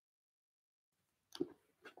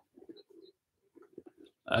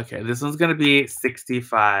 Okay, this one's gonna be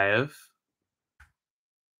 65.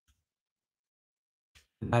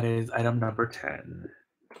 That is item number 10.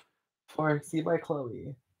 For C by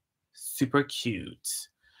Chloe. Super cute.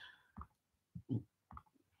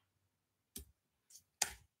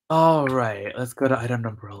 All right, let's go to item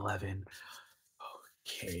number 11.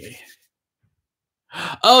 Okay.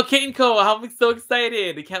 Oh, Kate & Co, I'm so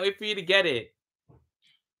excited. I can't wait for you to get it.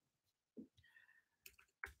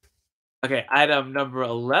 Okay, item number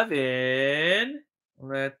 11.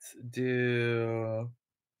 Let's do...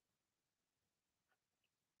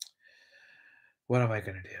 What am I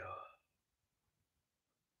gonna do?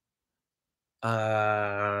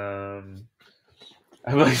 I'm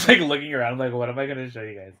like looking around, like, what am I gonna show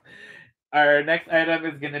you guys? Our next item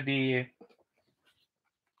is gonna be...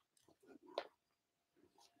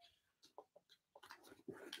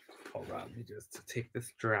 Hold on, let me just take this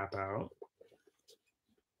strap out.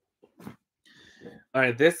 All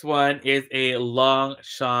right, this one is a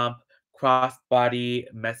Longchamp crossbody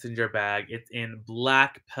messenger bag. It's in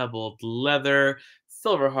black pebbled leather,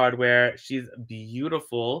 silver hardware. She's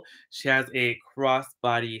beautiful. She has a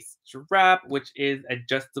crossbody strap, which is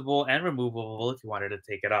adjustable and removable if you wanted to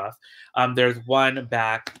take it off. There's one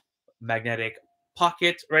back magnetic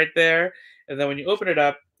pocket right there. And then when you open it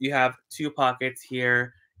up, you have two pockets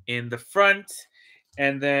here in the front.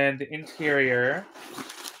 And then the interior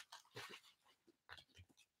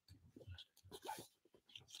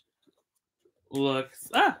looks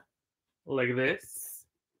like this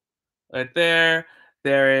right there.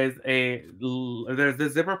 There's the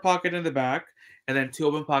zipper pocket in the back, and then two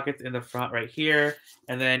open pockets in the front right here,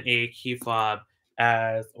 and then a key fob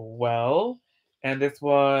as well. And this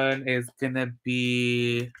one is gonna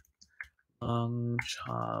be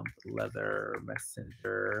Longchamp leather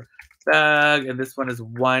messenger bag, and this one is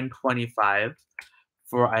 $125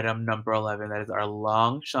 for item number 11. That is our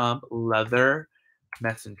Longchamp leather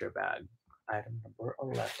messenger bag. Item number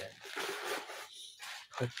 11.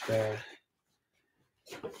 Put the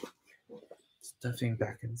stuffing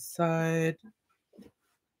back inside.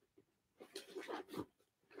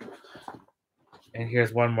 And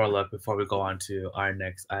here's one more look before we go on to our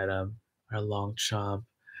next item, our Longchamp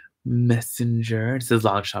messenger. It says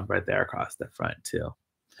Longchamp right there across the front too.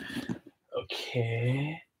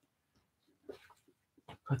 Okay.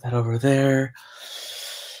 Put that over there.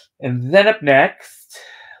 And then up next,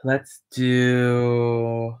 let's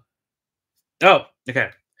do... Oh, okay.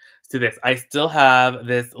 Let's do this. I still have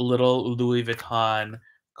this little Louis Vuitton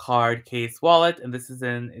card case wallet, and this is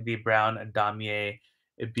in the brown damier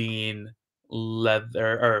bean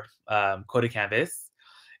leather or coated canvas,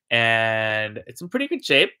 and it's in pretty good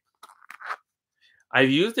shape.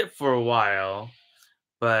 I've used it for a while,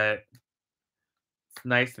 but it's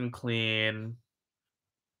nice and clean.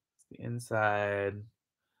 The inside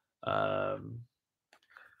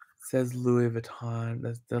says Louis Vuitton.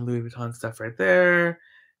 That's the Louis Vuitton stuff right there.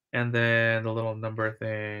 And then the little number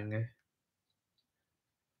thing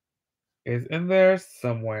is in there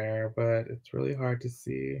somewhere, but it's really hard to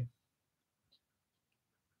see.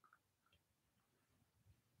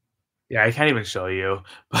 Yeah, I can't even show you.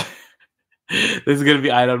 But this is going to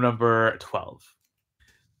be item number 12.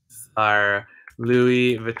 Our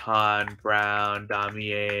Louis Vuitton brown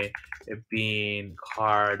damier bean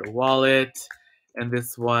card wallet. And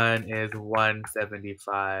this one is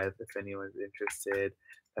 $175 if anyone's interested.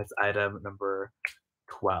 That's item number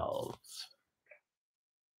 12.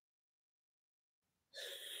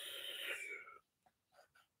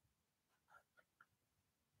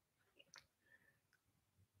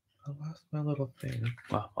 lost my little thing.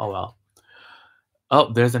 Well, oh well.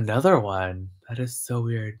 Oh, there's another one. That is so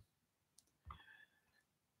weird.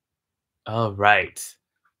 All right.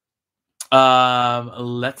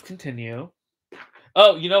 Let's continue.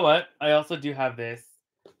 Oh, you know what? I also do have this.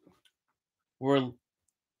 We're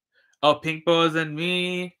Pink Bows and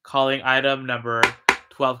Me, calling item number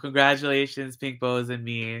 12. Congratulations, Pink Bows and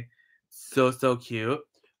Me. So cute.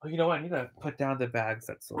 Oh, you know what? I need to put down the bags.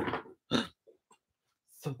 That's so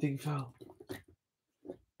something fell.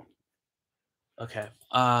 Okay.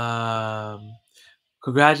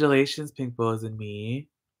 Congratulations, Pink Bows and Me.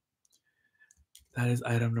 That is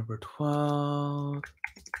item number 12.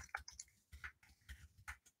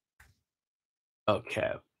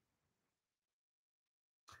 Okay.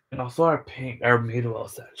 And also our Madewell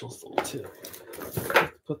satchel sold too.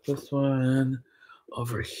 Let's put this one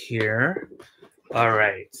over here. All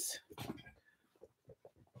right.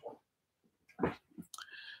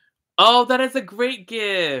 Oh, that is a great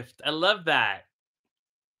gift. I love that.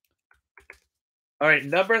 All right,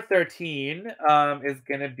 number 13 is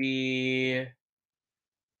gonna be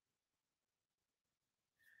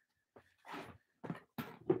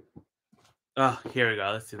here we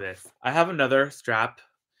go. Let's do this. I have another strap.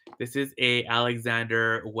 This is a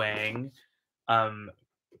Alexander Wang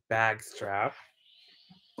bag strap.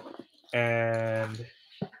 And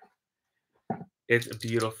it's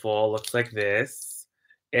beautiful. Looks like this.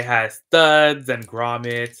 It has studs and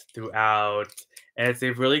grommets throughout, and it's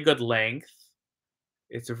a really good length.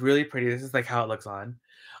 It's really pretty. This is like how it looks on.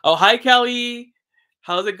 Oh, hi Kelly.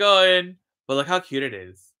 How's it going? But look how cute it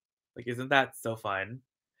is. Like, isn't that so fun?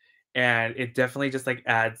 And it definitely just like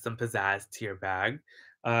adds some pizzazz to your bag.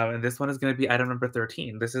 And this one is going to be item number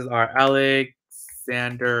 13. This is our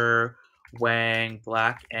Alexander Wang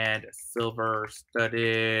black and silver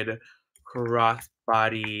studded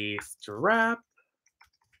crossbody strap.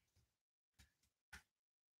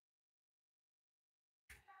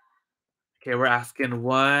 Okay, we're asking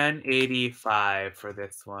 $185 for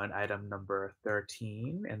this one, item number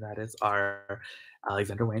 13, and that is our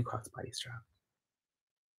Alexander Wang crossbody strap.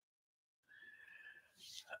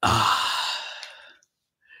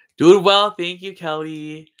 Doing well, thank you,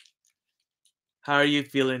 Kelly. How are you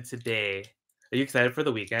feeling today? Are you excited for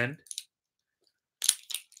the weekend?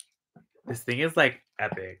 This thing is like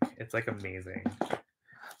epic. It's like amazing.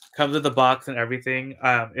 Comes with the box and everything.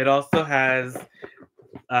 It also has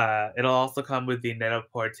it'll also come with the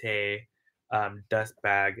Net-a-Porter dust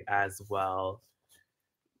bag as well.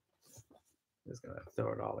 I'm just gonna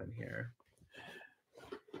throw it all in here.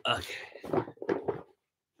 Okay.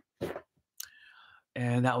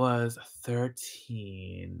 And that was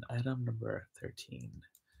 13. Item number 13.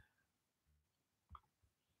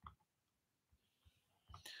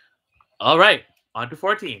 All right, on to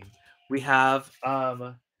 14. We have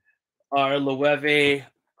our Loewe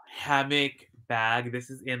hammock bag. This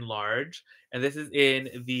is in large, and this is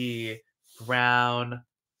in the brown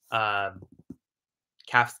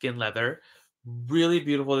calfskin leather. Really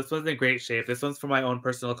beautiful. This one's in great shape. This one's for my own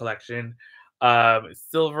personal collection.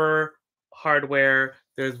 Silver hardware.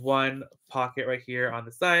 There's one pocket right here on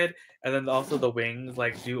the side, and then also the wings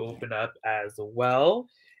like do open up as well.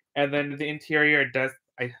 And then the interior does.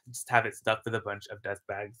 I just have it stuffed with a bunch of dust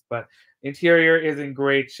bags, but interior is in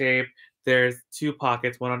great shape. There's two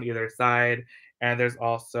pockets, one on either side, and there's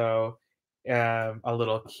also a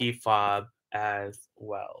little key fob as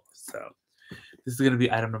well. So this is going to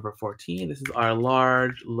be item number 14. This is our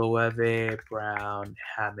large Loewe brown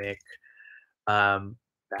hammock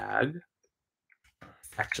bag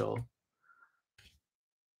satchel.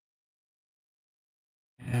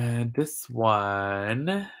 And this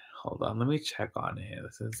one, hold on, let me check on it.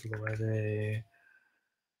 This is Loewe.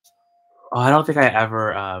 Oh, I don't think I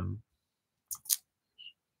ever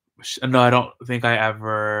no, I don't think I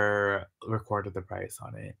ever recorded the price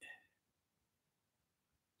on it.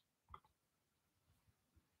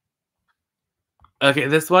 Okay,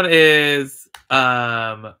 this one is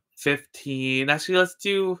 15. Actually, let's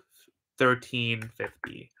do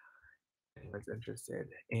 13.50. Anyone's interested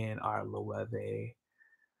in our Loewe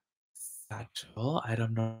satchel,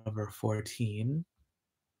 item number 14.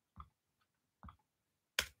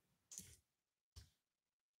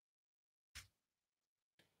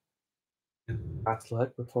 Last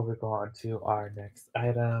look before we go on to our next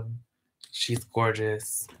item. She's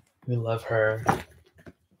gorgeous. We love her.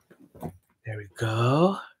 There we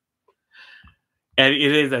go. And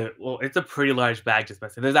it is it's a pretty large bag, just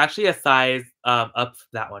messing. There's actually a size up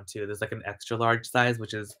that one too. There's like an extra large size,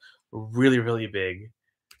 which is really big.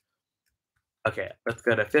 Okay, let's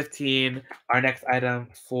go to 15. Our next item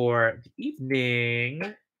for the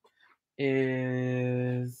evening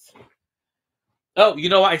is oh, you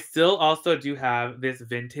know what? I still also do have this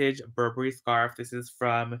vintage Burberry scarf. This is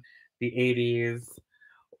from the 80s.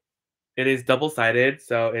 It is double-sided,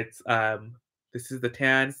 so it's, this is the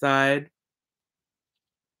tan side.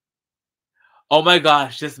 Oh my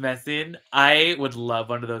gosh, just messing. I would love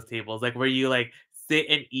one of those tables, like, where you, like, sit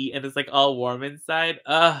and eat and it's, like, all warm inside.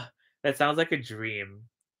 Ugh, that sounds like a dream.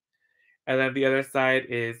 And then the other side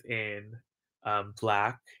is in,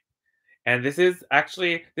 black. And this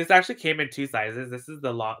actually came in 2 sizes. This is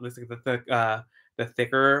the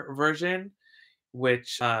thicker version,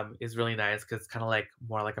 which, is really nice because it's kinda, like,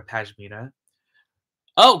 more like a pashmina.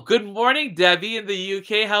 Oh, good morning, Debbie in the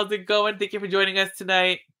UK. How's it going? Thank you for joining us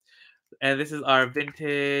tonight. And this is our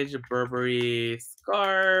vintage Burberry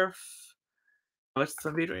scarf. How much is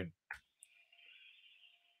somebody doing?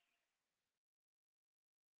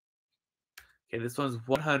 Okay, this one's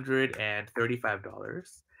 $135.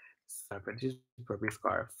 It's our vintage Burberry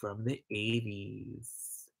scarf from the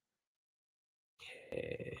 80s.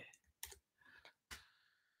 Okay.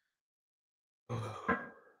 Let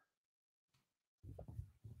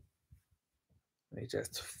me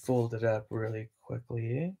just fold it up really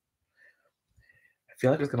quickly. I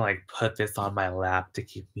feel like I'm just gonna like put this on my lap to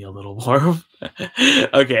keep me a little warm.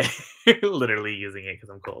 Okay, literally using it because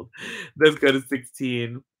I'm cold. Let's go to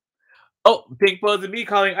 16. Oh, Pink Bows and Me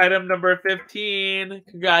calling item number 15.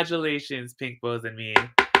 Congratulations, Pink Bows and Me.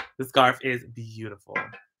 The scarf is beautiful.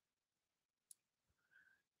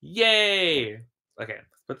 Yay! Okay,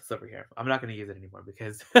 let's put this over here. I'm not gonna use it anymore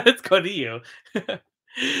because it's going to you.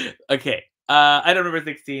 Okay, item number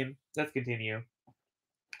 16. Let's continue.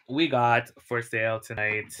 We got for sale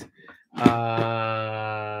tonight.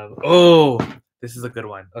 Oh, this is a good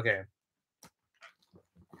one. Okay.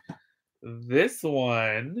 This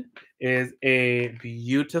one is a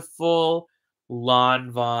beautiful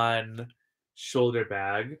Lanvin shoulder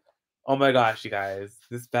bag. Oh my gosh, you guys.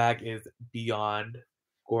 This bag is beyond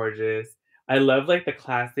gorgeous. I love like the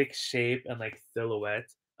classic shape and like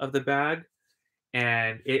silhouette of the bag.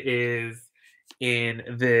 And it is in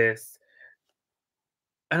this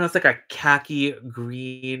I don't know, it's like a khaki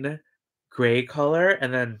green, gray color,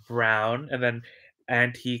 and then brown, and then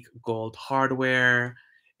antique gold hardware.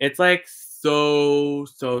 It's like so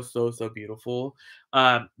beautiful.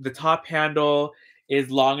 The top handle is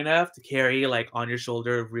long enough to carry like on your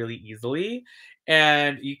shoulder really easily,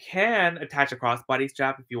 and you can attach a crossbody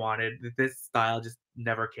strap if you wanted. This style just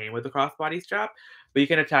never came with a crossbody strap, but you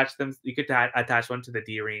can attach them. You could attach one to the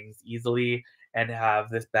D rings easily and have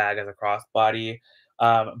this bag as a crossbody.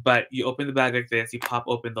 But you open the bag like this, you pop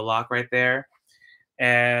open the lock right there,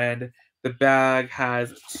 and the bag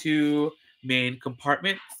has 2 main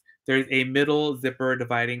compartments. There's a middle zipper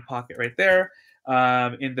dividing pocket right there.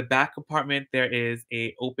 In the back compartment, there is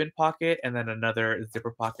a open pocket and then another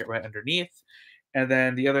zipper pocket right underneath. And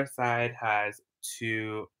then the other side has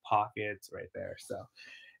 2 pockets right there. So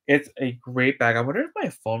it's a great bag. I wonder if my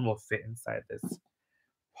phone will fit inside this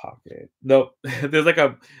pocket. Nope. There's like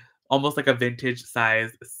a almost like a vintage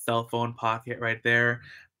size cell phone pocket right there.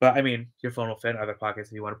 But I mean, your phone will fit in other pockets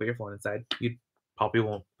if you want to put your phone inside. You probably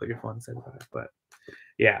won't put your phone inside the bag, but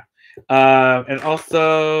yeah. And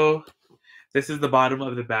also, this is the bottom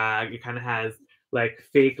of the bag. It kind of has like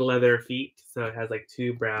fake leather feet, so it has like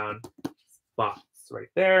 2 brown spots right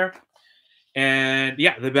there. And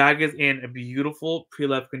yeah, the bag is in a beautiful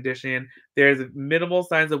pre-love condition. There's minimal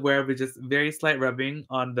signs of wear, but just very slight rubbing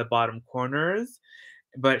on the bottom corners.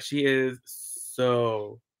 But she is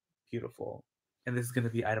so beautiful. And this is going to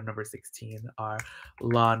be item number 16, our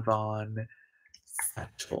Lanvin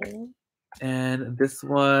satchel. And this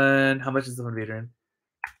one, how much is this one, Adrian?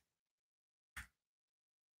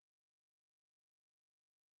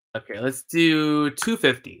 Okay, let's do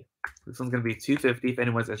 250. This one's gonna be 250 if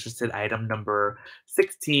anyone's interested. Item number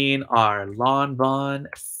 16, our Lanvin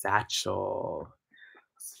satchel.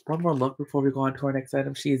 One more look before we go on to our next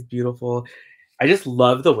item. She is beautiful. I just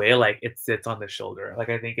love the way like it sits on the shoulder. Like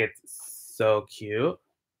I think it's so cute.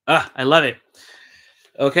 Ah, I love it.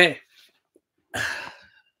 Okay.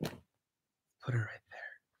 Put her right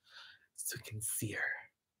there so we can see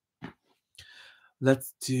her.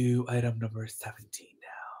 Let's do item number 17 now.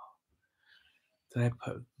 Did I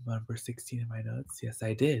put number 16 in my notes? Yes,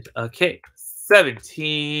 I did. Okay,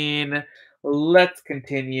 17. Let's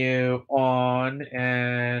continue on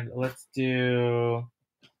and let's do.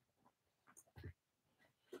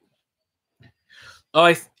 Oh,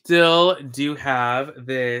 I still do have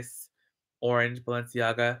this orange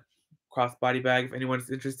Balenciaga crossbody bag. If anyone's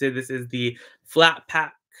interested, this is the flat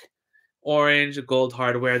pack orange gold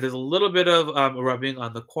hardware. There's a little bit of rubbing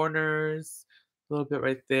on the corners, little bit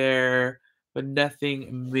right there, but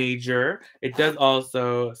nothing major. It does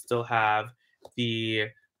also still have the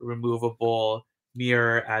removable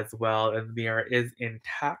mirror as well, and the mirror is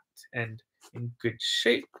intact and in good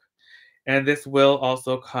shape. And this will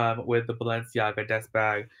also come with the Balenciaga desk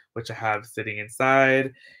bag, which I have sitting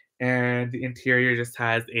inside. And the interior just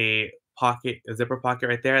has a pocket, a zipper pocket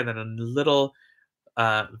right there, and then a little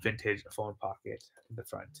vintage phone pocket in the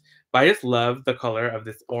front. But I just love the color of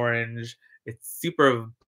this orange. It's super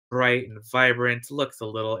bright and vibrant. Looks a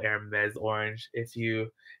little Hermes orange if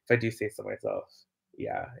I do say so myself.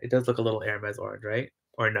 Yeah, it does look a little Hermes orange, right?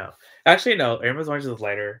 Or no? Actually, no. Hermes orange is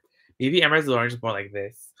lighter. Maybe Hermes orange is more like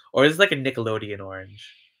this, or is it like a Nickelodeon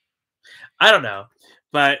orange? I don't know,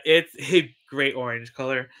 but it's a great orange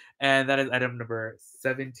color, and that is item number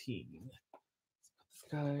 17. This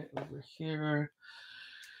guy over here.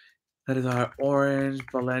 That is our orange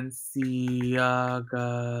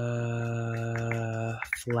Balenciaga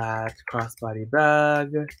flat crossbody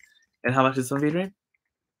bag. And how much is this one, Adrian?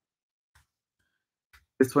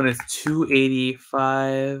 This one is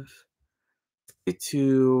 $285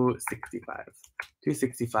 to $265.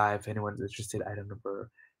 $265 if anyone's interested. Item number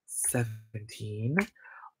 17.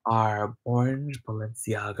 Our orange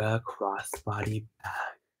Balenciaga crossbody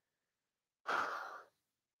bag.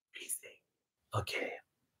 Amazing. Okay.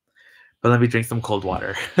 But let me drink some cold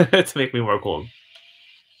water to make me more cold.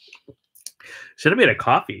 Should have made a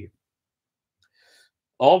coffee.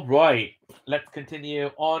 All right, let's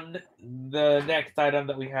continue on. The next item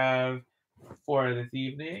that we have for this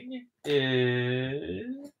evening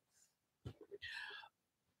is...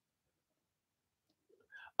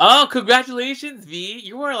 Oh, congratulations, V.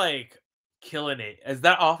 You are, like, killing it. Is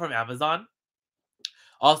that all from Amazon?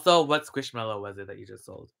 Also, what Squishmallow was it that you just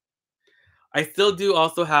sold? I still do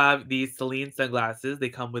also have these Celine sunglasses. They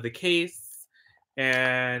come with a case,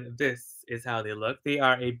 and this is how they look. They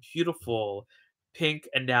are a beautiful pink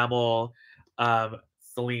enamel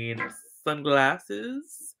Celine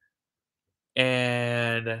sunglasses,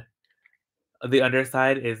 and the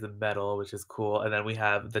underside is metal, which is cool. And then we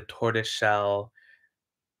have the tortoise shell.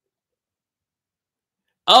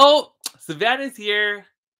 Oh, Savannah's here.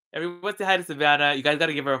 Everyone say hi to Savannah. You guys got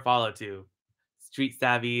to give her a follow too. Street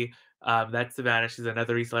Savvy. That's Savannah. She's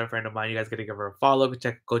another reseller friend of mine. You guys got to give her a follow.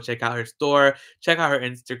 Go check out her store. Check out her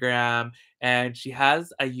Instagram. And she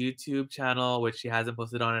has a YouTube channel, which she hasn't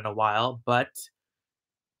posted on in a while, but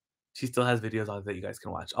she still has videos on that you guys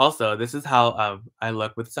can watch. Also, this is how I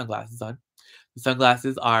look with sunglasses on. The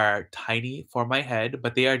sunglasses are tiny for my head,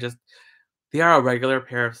 but they are a regular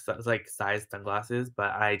pair of like size sunglasses,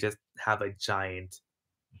 but I just have a giant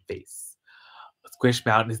face. Squish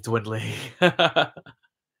Mountain is dwindling.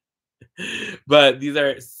 But these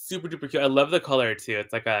are super duper cute. I love the color too.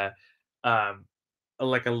 It's um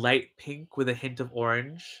like a light pink with a hint of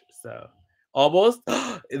orange. So almost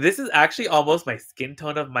this is actually almost my skin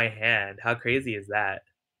tone of my hand. How crazy is that?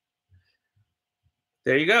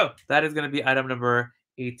 There you go. That is going to be item number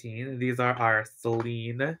 18. These are our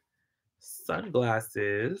Celine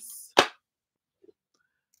sunglasses.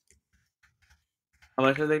 How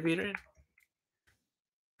much are they, Peter?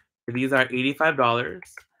 These are $85.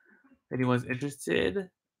 Anyone's interested?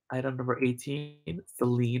 Item number 18,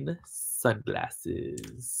 Celine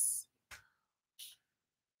sunglasses.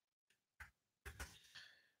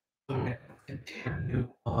 Alright, continue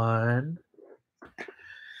on.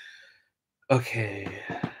 Okay.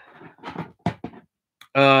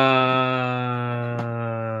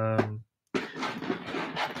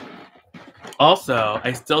 Also,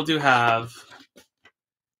 I still do have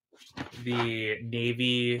the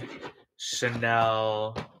navy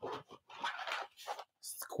Chanel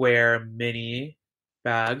square mini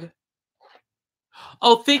bag.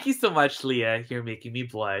 Oh, thank you so much, Leah. You're making me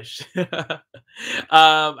blush.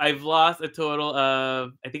 I've lost a total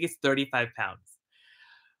of, I think it's 35 pounds.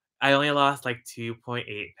 I only lost like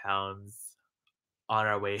 2.8 pounds on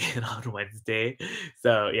our way in on Wednesday.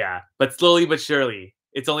 So yeah, but slowly but surely.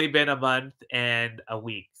 It's only been a month and a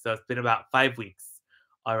week. So it's been about 5 weeks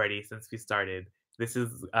already since we started. This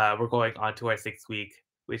is we're going on to our 6th week,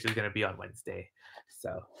 which is gonna be on Wednesday.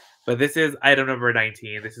 So but this is item number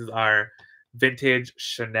 19. This is our vintage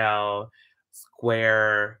Chanel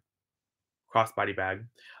square crossbody bag.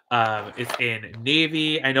 It's in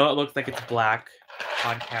navy. I know it looks like it's black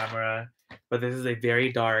on camera, but this is a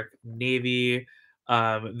very dark navy.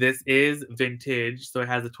 This is vintage, so it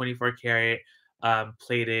has a 24 karat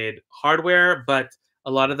plated hardware, but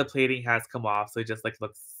a lot of the plating has come off, so it just like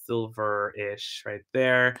looks silver-ish right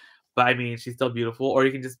there. But I mean, she's still beautiful, or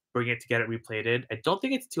you can just bring it to get it replated. I don't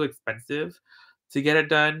think it's too expensive to get it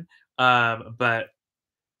done, but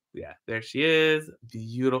Yeah, there she is.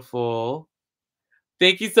 Beautiful.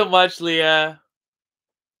 Thank you so much, Leah.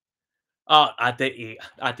 Oh, Ate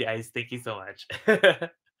Ice, thank you so much.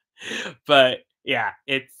 But yeah,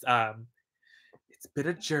 it's been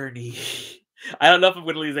a journey. I don't know if I'm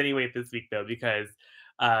gonna lose any weight this week though, because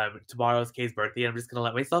tomorrow's Kay's birthday. I'm just gonna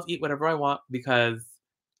let myself eat whatever I want because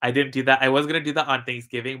I didn't do that. I was gonna do that on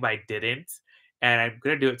Thanksgiving, but I didn't. And I'm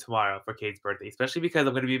gonna do it tomorrow for Kay's birthday, especially because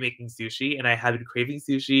I'm gonna be making sushi and I have been craving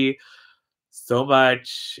sushi so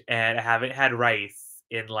much and I haven't had rice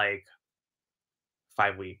in like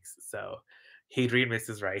 5 weeks. So Hadrian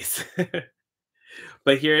misses rice.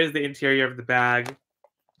 But here is the interior of the bag.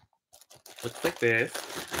 Looks like this.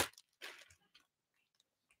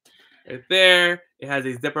 Right there, it has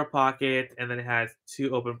a zipper pocket, and then it has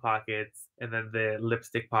 2 open pockets, and then the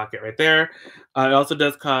lipstick pocket right there. It also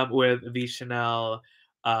does come with the Chanel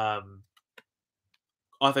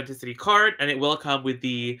authenticity card, and it will come with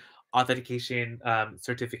the authentication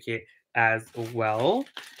certificate as well.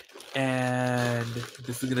 And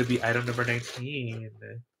this is going to be item number 19.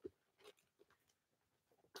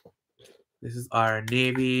 This is our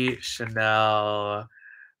navy Chanel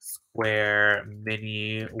square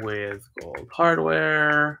mini with gold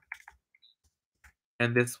hardware.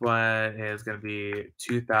 And this one is going to be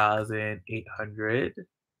 2,800.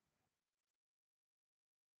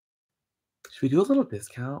 Should we do a little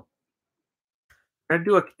discount? We're going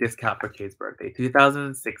to do a discount for Kate's birthday.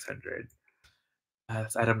 2,600.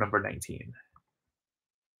 That's item number 19.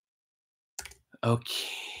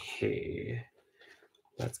 Okay.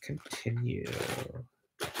 Let's continue.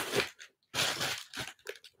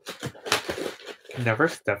 Can never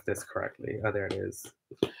stuff this correctly. Oh, there it is.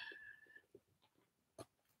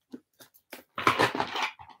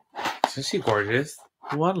 Isn't she gorgeous?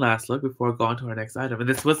 One last look before going to our next item. And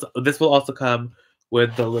this will also come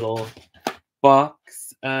with the little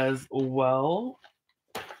box as well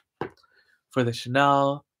for the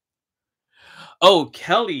Chanel. Oh,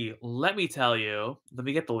 Kelly, let me tell you. Let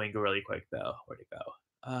me get the link really quick though. Where'd it go?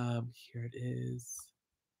 Here it is.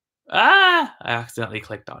 Ah, I accidentally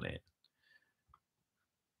clicked on it.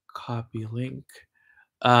 Copy link.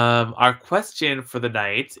 Our question for the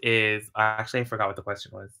night is actually I forgot what the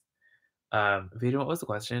question was. Vito, what was the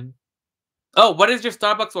question? Oh, what is your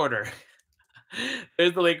Starbucks order?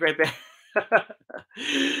 There's the link right there.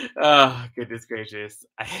 Oh, goodness gracious.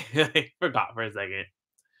 I forgot for a second.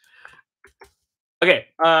 Okay,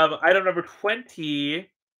 item number 20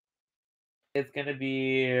 is gonna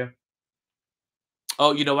be.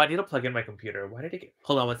 Oh, you know what? I need to plug in my computer. Why did it get.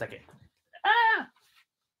 Hold on one second. Ah!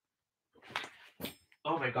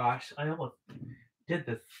 Oh my gosh, I almost did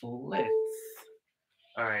the splits.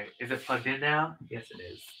 Alright, is it plugged in now? Yes, it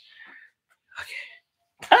is.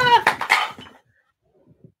 Okay. Ah!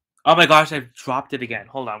 Oh my gosh, I've dropped it again.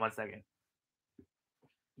 Hold on one second.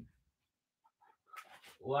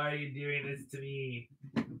 Why are you doing this to me?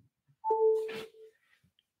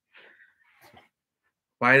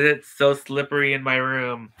 Why is it so slippery in my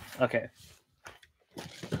room? Okay.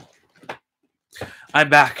 I'm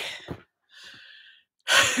back.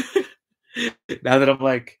 Now that I'm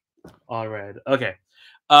like all red. Okay.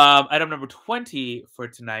 Item number 20 for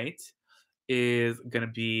tonight is gonna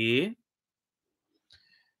be.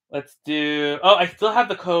 Let's do. Oh, I still have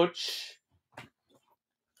the Coach.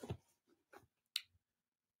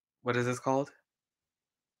 What is this called?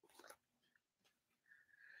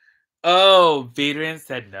 Oh, Vadrian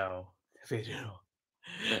said no. Vadrian.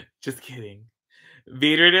 Just kidding.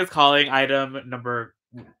 Vadrian is calling item number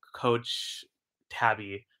Coach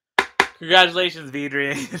Tabby. Congratulations,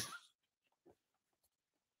 Vadrian.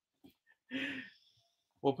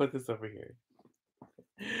 We'll put this over here.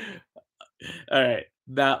 All right.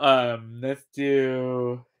 Now, let's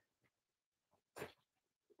do.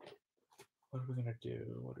 What are we gonna do?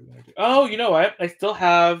 Oh, you know what? I still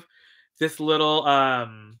have this little.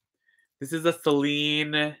 This is a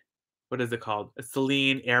Celine. What is it called? A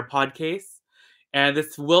Celine AirPod case, and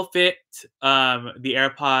this will fit the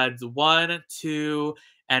AirPods 1, 2,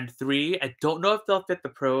 and 3. I don't know if they'll fit the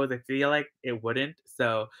Pros. I feel like it wouldn't.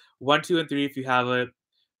 So 1, 2, and 3. If you have a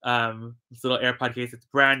this little AirPod case, it's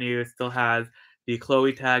brand new. It still has the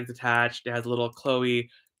Chloe tags attached. It has a little Chloe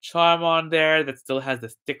charm on there that still has the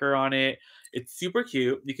sticker on it. It's super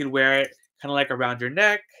cute. You can wear it kind of like around your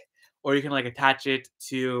neck, or you can like attach it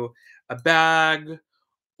to a bag,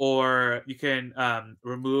 or you can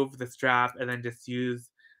remove the strap and then just use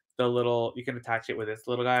the little. You can attach it with this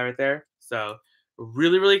little guy right there. So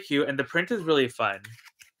really, really cute, and the print is really fun.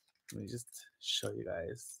 Let me just show you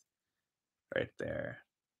guys right there.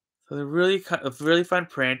 So the really fun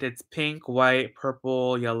print. It's pink, white,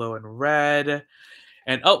 purple, yellow, and red.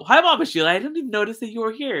 And oh, hi, Mama Sheila. I didn't even notice that you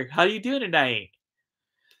were here. How you doing tonight?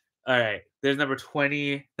 All right. There's number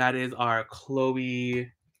 20. That is our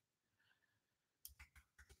Chloe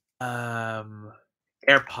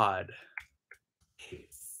AirPod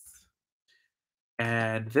case.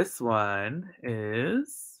 And this one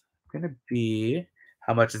is gonna be,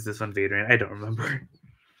 how much is this one, Vadrian? I don't remember.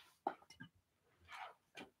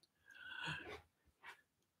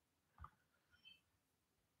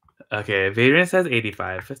 Okay, Vadrian says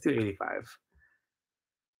 85. Let's do 85.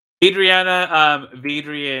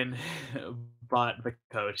 Vadrian bought the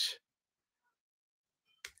coach.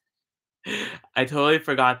 I totally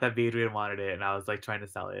forgot that Vadrian wanted it, and I was like trying to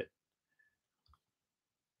sell it.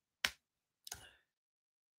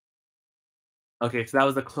 Okay, so that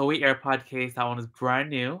was the Chloe AirPod case. That one is brand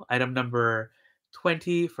new. Item number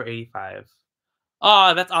 20 for 85.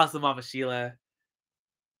 Oh, that's awesome, Mama Sheila.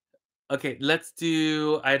 Okay, let's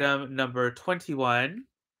do item number 21.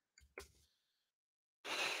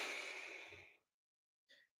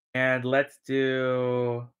 And let's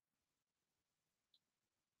do...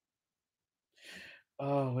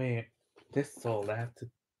 Oh, wait. This sold. I have to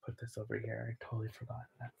put this over here. I totally forgot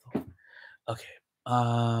that sold. Okay.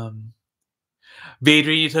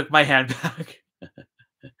 Vadrian, you took my handbag.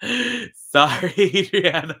 Sorry,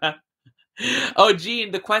 Adriana. Oh,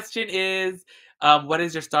 Jean, the question is, what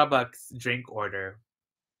is your Starbucks drink order?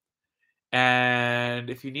 And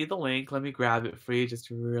if you need the link, let me grab it for you just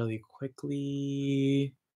really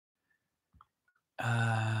quickly.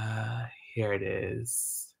 Here it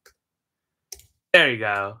is. There you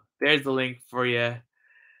go. There's the link for you.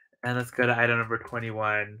 And let's go to item number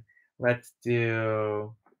 21. Let's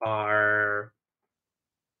do our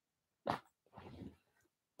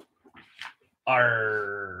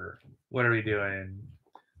what are we doing?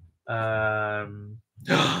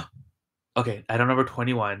 Okay, item number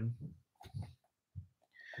 21.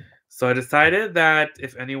 So I decided that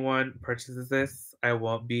if anyone purchases this, I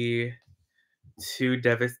won't be too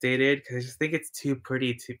devastated because I just think it's too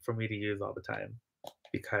pretty for me to use all the time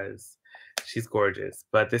because she's gorgeous.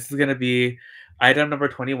 But this is gonna be item number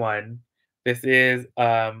 21. This is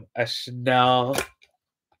a Chanel,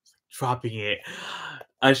 dropping it,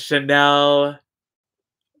 a Chanel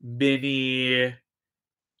mini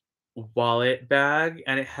wallet bag,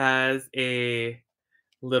 and it has a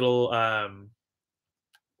little I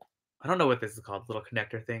don't know what this is called, little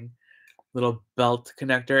connector thing, little belt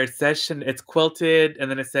connector. It says it's quilted, and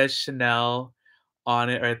then it says Chanel on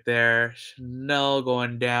it right there. Chanel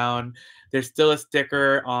going down. There's still a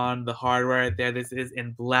sticker on the hardware right there. This is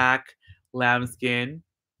in black lambskin.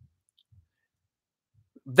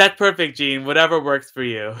 That's perfect, Jean. Whatever works for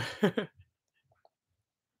you.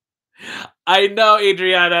 I know,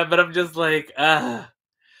 Adriana, but I'm just like,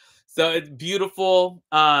 So it's beautiful.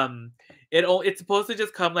 It's supposed to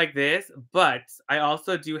just come like this, but I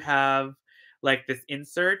also do have like this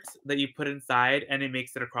insert that you put inside, and it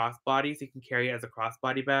makes it a crossbody, so you can carry it as a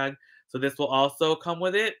crossbody bag. So this will also come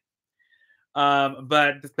with it.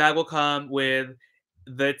 But this bag will come with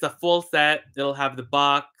it's a full set. It'll have the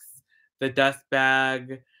box, the dust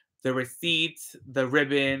bag, the receipt, the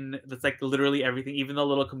ribbon. That's like literally everything, even the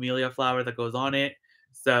little camellia flower that goes on it.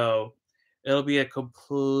 So it'll be a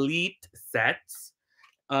complete set.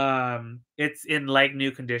 It's in like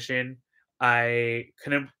new condition. I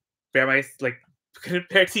couldn't couldn't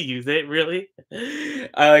bear to use it really.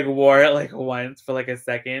 I like wore it like once for like a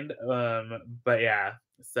second. But yeah,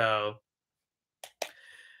 so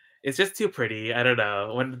it's just too pretty. I don't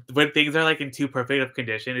know. When things are like in too perfect of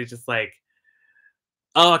condition, it's just like,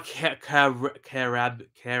 oh, carabiner.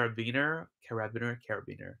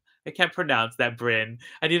 I can't pronounce that, Bryn.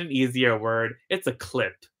 I need an easier word. It's a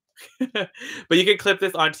clip. But you can clip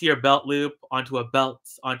this onto your belt loop, onto a belt,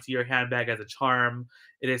 onto your handbag as a charm.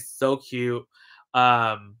 It is so cute.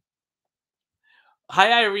 Hi,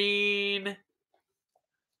 Irene.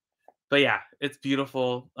 But yeah, it's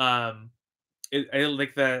beautiful. I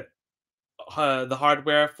like the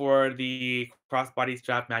hardware for the crossbody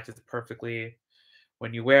strap matches perfectly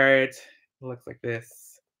when you wear it. It looks like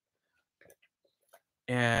this.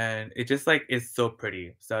 And it just like is so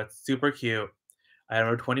pretty. So it's super cute. Item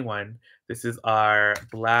number 21. This is our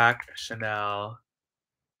black Chanel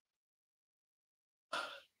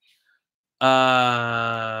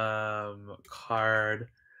card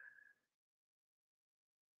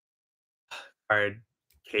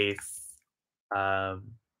case. I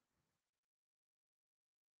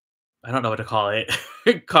don't know what to call it.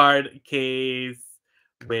 Card case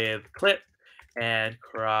with clip and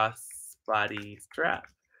crossbody strap.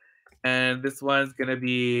 And this one's gonna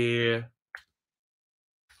be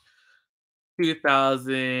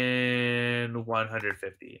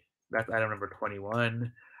 2,150. That's item number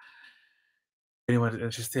 21. Anyone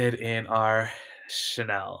interested in our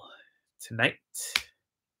Chanel tonight?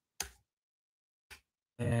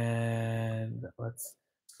 And just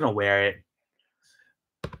gonna wear it.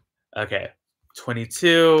 Okay.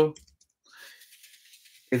 22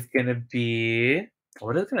 is gonna be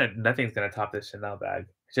nothing's gonna top this Chanel bag.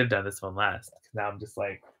 Should have done this one last. Now I'm just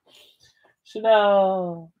like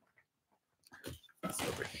Chanel. It's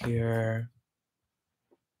over here.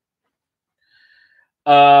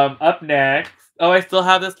 Up next. Oh, I still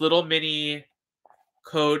have this little mini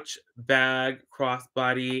Coach bag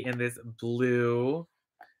crossbody in this blue.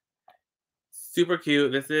 Super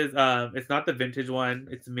cute. This is it's not the vintage one.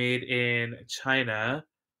 It's made in China.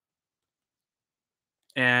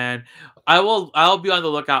 And I'll be on the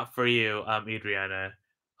lookout for you, Adriana.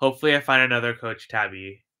 Hopefully I find another Coach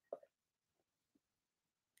tabby.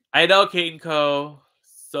 I know Kate and Co.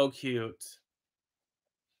 So cute.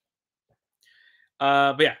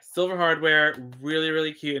 But yeah, silver hardware, really,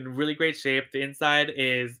 really cute and really great shape. The inside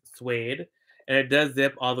is suede, and it does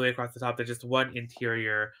zip all the way across the top. There's just one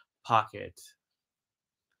interior pocket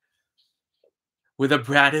with a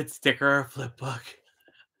branded sticker or flip book.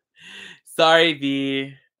 Sorry,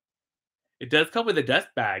 V. It does come with a dust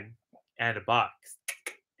bag and a box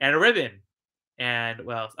and a ribbon. And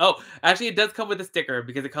what else? Oh, actually, it does come with a sticker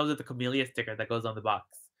because it comes with the camellia sticker that goes on the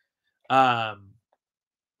box.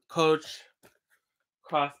 Coach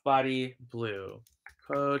crossbody blue.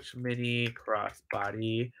 Coach mini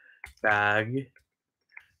crossbody bag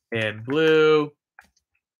in blue.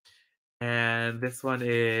 And this one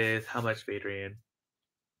is how much, Adrian?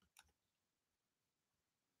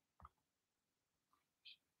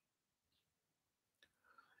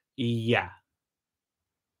 Yeah.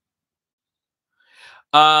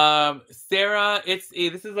 Sarah, this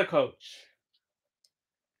is a Coach.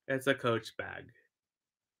 It's a Coach bag.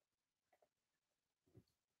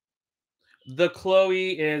 The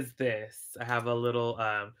Chloe is this. I have a little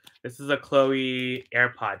this is a Chloe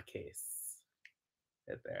AirPod case.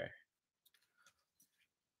 Right there.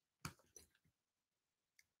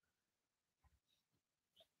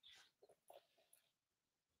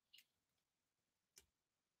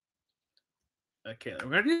 Okay, we're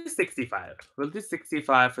gonna do 65. We'll do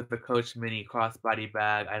 65 for the Coach Mini crossbody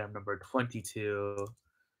bag, item number 22.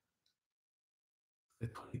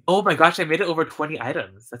 Oh my gosh, I made it over 20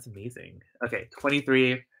 items. That's amazing. Okay,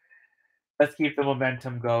 23. Let's keep the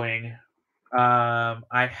momentum going.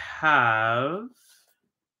 I have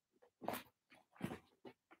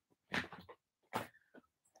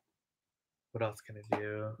what else can I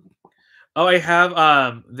do? Oh, I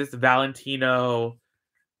have this Valentino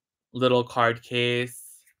little card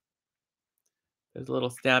case. There's a little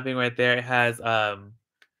stamping right there. It has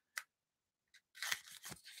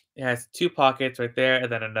 2 pockets right there, and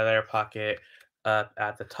then another pocket up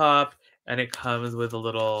at the top, and it comes with a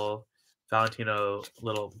little Valentino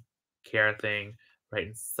little care thing right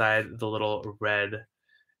inside the little red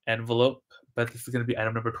envelope. But this is gonna be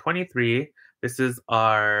item number 23. This is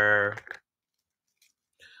our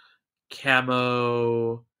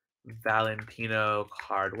camo Valentino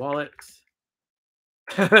card wallet.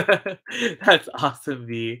 That's awesome,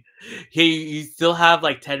 V. Hey, you still have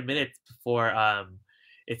like 10 minutes before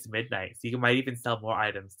it's midnight, so you might even sell more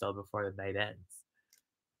items still before the night ends.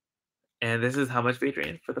 And this is how much,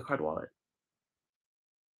 Adrian, for the card wallet?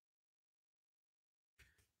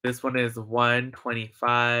 This one is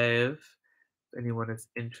 125. If anyone is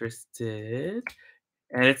interested,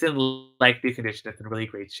 and it's in likely condition. It's in really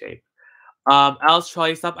great shape. Alice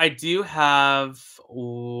trolley stop. I do have.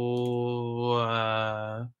 Oh,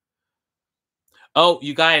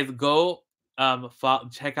 you guys go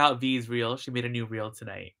check out V's reel. She made a new reel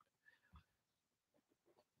tonight.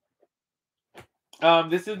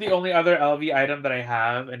 This is the only other LV item that I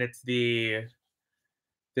have, and it's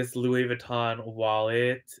this Louis Vuitton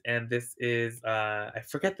wallet, and this is I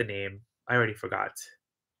forget the name. I already forgot.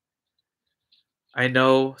 I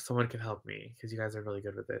know someone can help me because you guys are really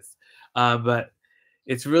good with this. But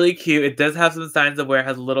it's really cute. It does have some signs of wear. It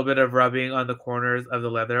has a little bit of rubbing on the corners of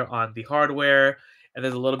the leather on the hardware, and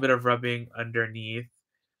there's a little bit of rubbing underneath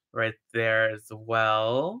right there as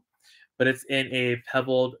well. But it's in a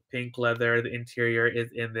pebbled pink leather. The interior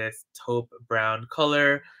is in this taupe brown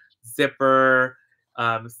color. Zipper,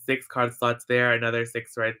 6 card slots there, another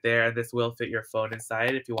 6 right there, and this will fit your phone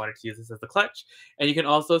inside if you wanted to use this as a clutch. And you can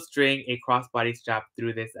also string a crossbody strap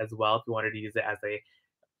through this as well if you wanted to use it as a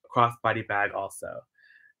crossbody bag also.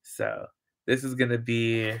 So this is gonna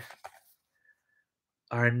be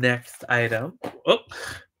our next item. Oh,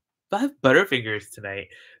 I have Butterfingers tonight.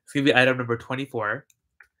 It's gonna be item number 24.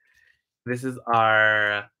 This is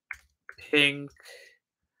our pink.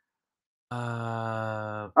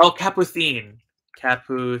 Oh, Capucine.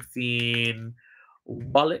 Capucine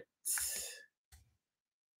wallet.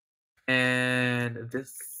 And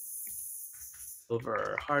this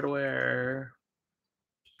silver hardware.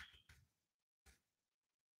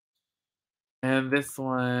 And this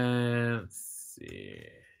one, let's see.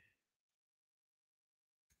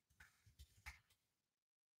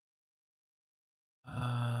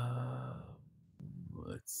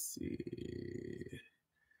 Let's see.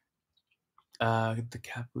 The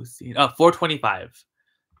Capucine. Oh, 425.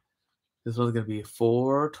 This one's gonna be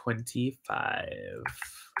 425.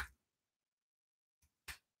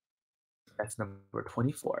 That's number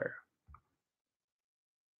 24.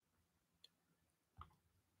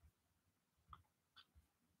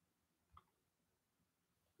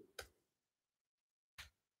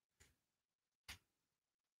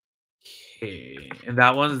 Okay, and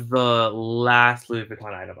that one's the last Louis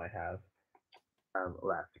Vuitton item I have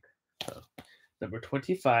left. So, number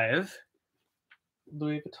 25,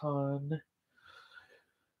 Louis Vuitton,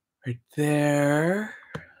 right there.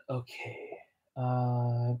 Okay.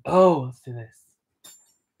 Oh, let's do this.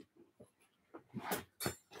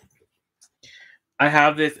 I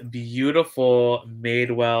have this beautiful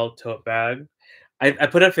Madewell tote bag. I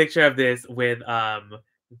put a picture of this with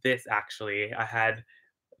this actually. I had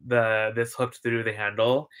this hooked through the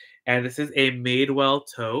handle, and this is a Madewell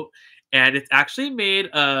tote, and it's actually made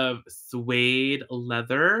of suede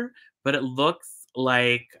leather, but it looks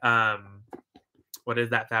like what is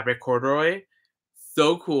that fabric? Corduroy.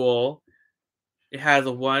 So cool. It has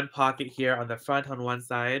one pocket here on the front on one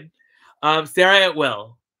side. Sarah at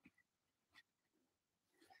Will.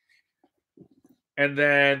 And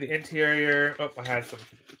then the interior, oh, I had some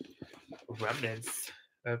remnants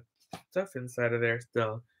of stuff inside of there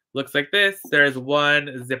still. Looks like this. There's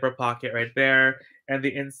one zipper pocket right there, and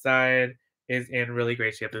the inside is in really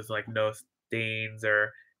great shape. There's like no stains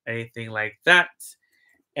or anything like that.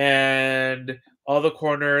 And all the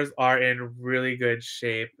corners are in really good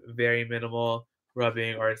shape, very minimal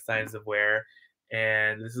rubbing or signs of wear.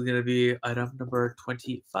 And this is going to be item number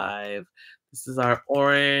 25. This is our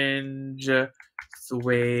orange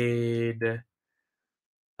suede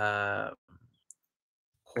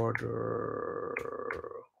quarter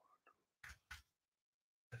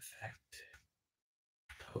effect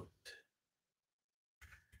tote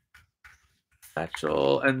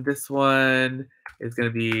satchel, and this one is gonna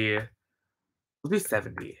be, we'll do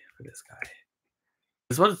 70 for this guy.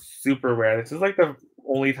 This one's super rare. This is like the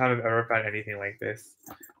only time I've ever found anything like this,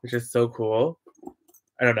 which is so cool.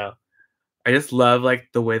 I don't know. I just love like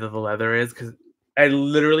the way that the leather is, because I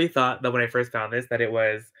literally thought that when I first found this that it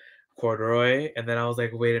was corduroy, and then I was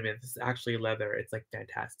like, wait a minute, this is actually leather. It's like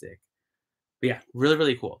fantastic. But yeah, really,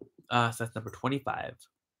 really cool. So that's number 25.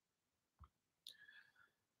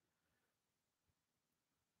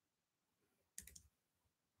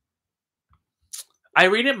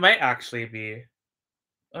 Irene, it might actually be.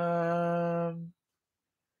 No,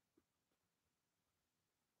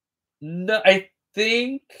 I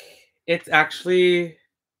think it's actually.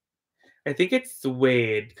 I think it's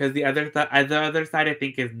suede, because the other side I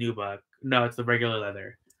think is nubuck. No, it's the regular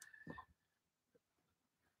leather.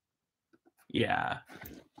 Yeah.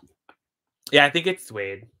 Yeah, I think it's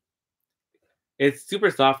suede. It's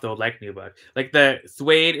super soft though, like nubuck. Like the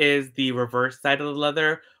suede is the reverse side of the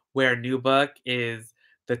leather, where nubuck is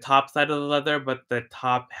the top side of the leather, but the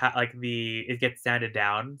top like it gets sanded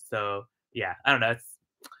down. So yeah, I don't know. It's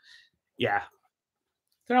yeah,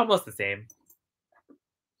 they're almost the same.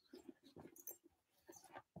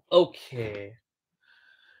 Okay.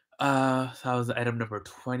 So that was item number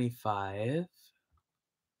 25.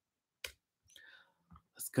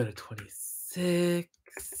 Let's go to 26.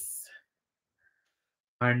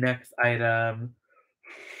 Our next item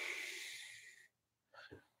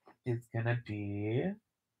is gonna be,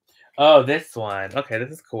 oh, this one. Okay,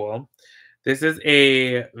 this is cool. This is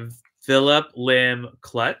a Philip Lim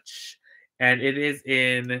clutch, and it is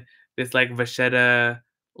in this like vachetta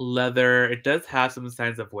leather. It does have some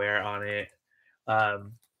signs of wear on it.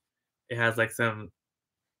 It has like some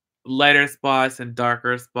lighter spots and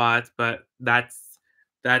darker spots, but that's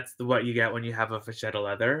what you get when you have a vachetta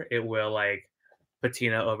leather. It will like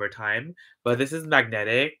patina over time, but this is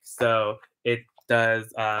magnetic, so it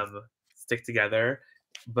does stick together.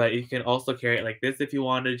 But you can also carry it like this if you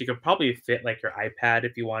wanted. You could probably fit like your iPad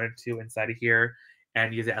if you wanted to inside of here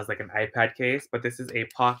and use it as like an iPad case. But this is a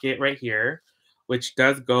pocket right here, which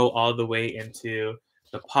does go all the way into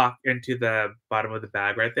the bottom of the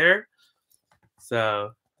bag right there.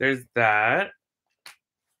 So there's that.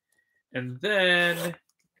 And then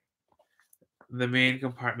the main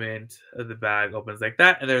compartment of the bag opens like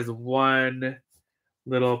that. And there's one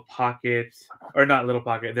little pocket, or not little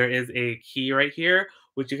pocket. There is a key right here,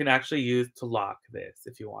 which you can actually use to lock this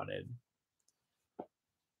if you wanted.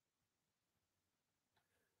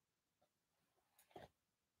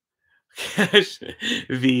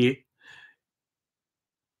 V.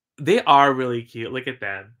 They are really cute. Look at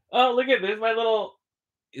them. Oh, look at there's my little.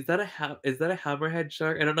 Is that a hammerhead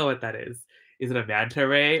shark? I don't know what that is. Is it a manta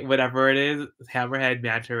ray? Whatever it is, hammerhead,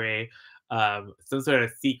 manta ray, some sort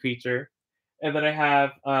of sea creature. And then I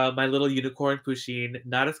have my little unicorn Pusheen,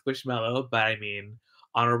 not a squishmallow, but I mean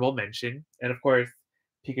honorable mention. And of course,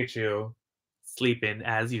 Pikachu sleeping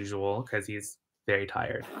as usual because he's very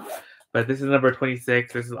tired. But this is number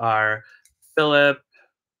 26. This is our Philip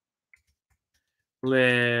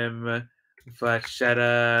Lim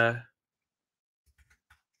Vachetta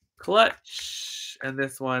clutch. And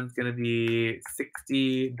this one's going to be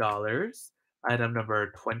 $60. Item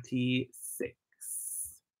number 26.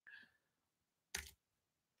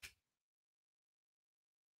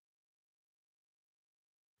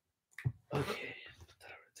 Okay, put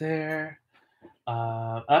that over there.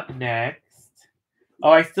 Up next.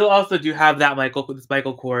 Oh, I still also do have that Michael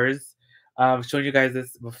Kors. I've shown you guys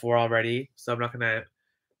this before already, so I'm not gonna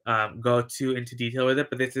go too into detail with it.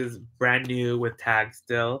 But this is brand new with tags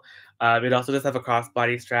still. It also does have a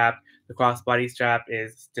crossbody strap. The crossbody strap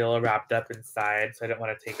is still wrapped up inside, so I don't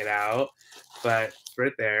want to take it out. But it's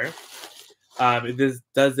right there. This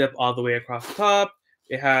does zip all the way across the top.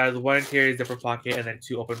 It has one interior zipper pocket and then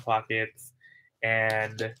two open pockets.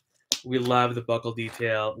 And we love the buckle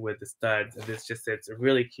detail with the studs. And this just sits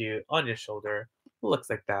really cute on your shoulder. It looks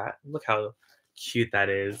like that. Look how cute that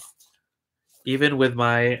is. Even with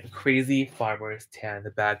my crazy farmer's tan, the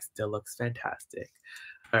bag still looks fantastic.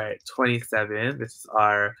 All right, 27. This is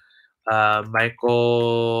our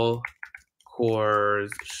Michael Kors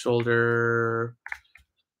shoulder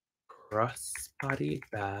crossbody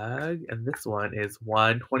bag, and this one is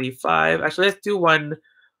 $125. Actually, let's do $110.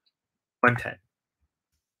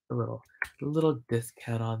 A little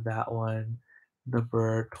discount on that one.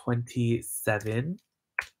 Number 27.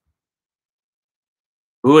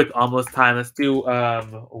 Ooh, it's almost time. Let's do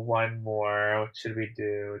one more. What should we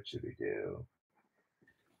do? What should we do?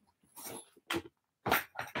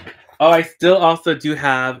 Oh, I still also do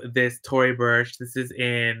have this Tory Burch. This is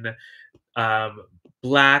in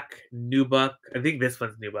black nubuck. I think this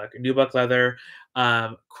one's nubuck leather,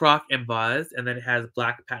 CREOC embossed, and then it has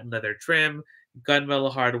black patent leather trim,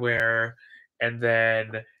 gunmetal hardware, and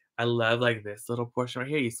then I love like this little portion right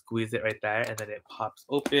here. You squeeze it right there, and then it pops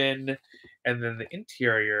open, and then the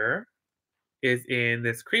interior is in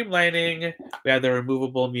this cream lining. We have the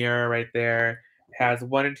removable mirror right there. It has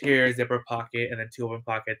one interior zipper pocket and then two open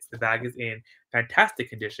pockets. The bag is in fantastic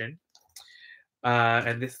condition.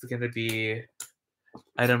 And this is going to be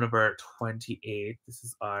item number 28. This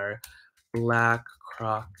is our black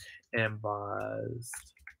CREOC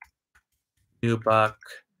embossed nubuck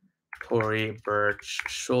Tory Burch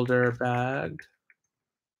shoulder bag.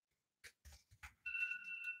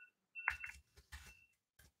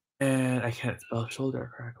 And I can't spell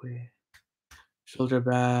shoulder correctly. Shoulder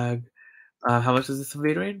bag. How much is this in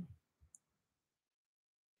Vadrain?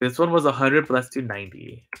 This one was 100, but let's do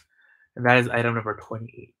 90. And that is item number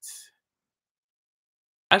 28.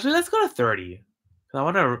 Actually, let's go to 30. I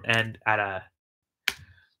want to end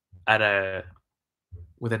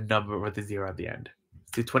with a number with a 0 at the end.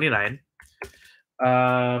 Let's do 29.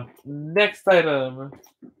 Next item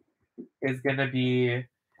is gonna be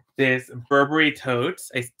this Burberry tote.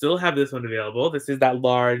 I still have this one available. This is that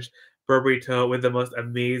large Burberry tote with the most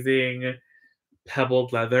amazing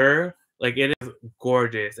pebbled leather. Like, it is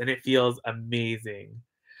gorgeous and it feels amazing.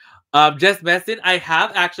 Just messing. I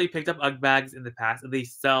have actually picked up UGG bags in the past, and they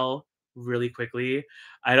sell really quickly.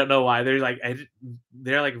 I don't know why. They're like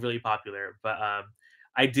really popular, but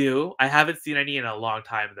I do. I haven't seen any in a long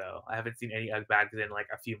time though. I haven't seen any UGG bags in like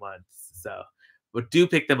a few months. So, but do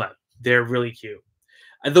pick them up. They're really cute.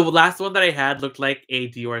 And the last one that I had looked like a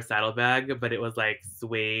Dior saddlebag, but it was like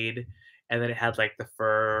suede, and then it had like the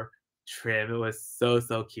fur trim. It was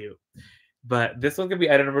so cute. But this one's gonna be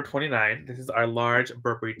item number 29. This is our large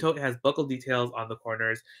Burberry tote. It has buckle details on the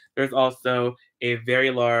corners. There's also a very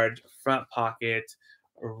large front pocket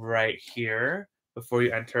right here before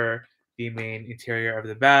you enter the main interior of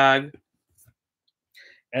the bag.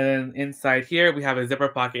 And then inside here, we have a zipper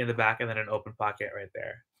pocket in the back and then an open pocket right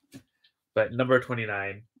there. But number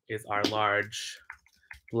 29 is our large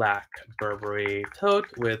black Burberry tote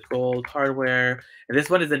with gold hardware. And this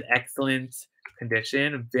one is in excellent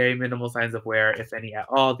condition. Very minimal signs of wear, if any at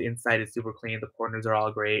all. The inside is super clean. The corners are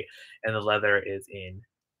all great, and the leather is in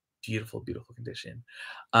beautiful, beautiful condition.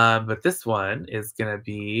 But this one is gonna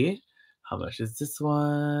be, how much is this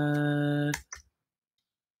one?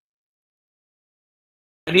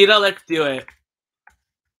 Anita, let's do it.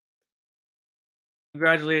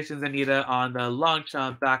 Congratulations, Anita, on the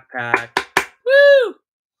Longchamp backpack. Woo!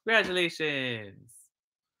 Congratulations.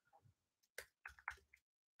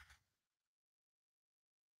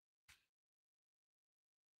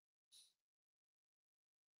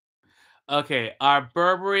 Okay, our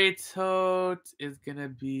Burberry tote is gonna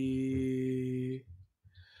be,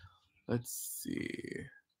 let's see.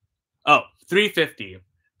 Oh, $350.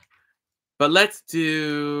 But let's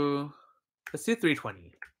do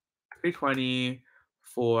 320. 320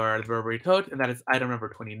 for the Burberry tote, and that is item number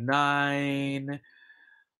 29.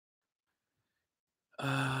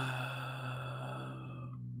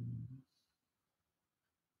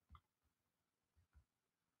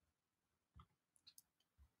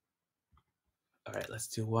 All right, let's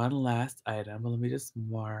do one last item. Let me just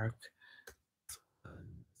mark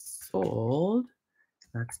sold.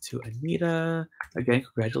 That's to Anita. Again,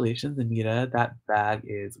 congratulations, Anita. That bag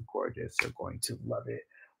is gorgeous. You're going to love it.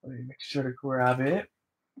 Let me make sure to grab it.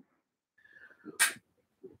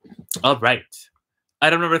 All right.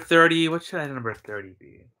 Item number 30. What should item number 30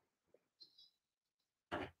 be?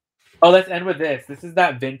 Oh, let's end with this. This is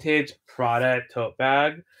that vintage Prada tote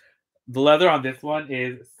bag. The leather on this one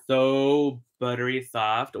is so buttery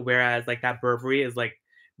soft, whereas like that Burberry is like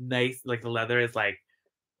nice, like the leather is like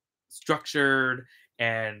structured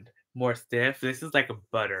and more stiff. This is like a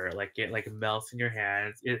butter, like it like melts in your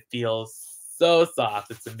hands. It feels so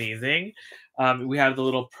soft. It's amazing. We have the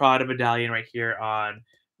little Prada medallion right here on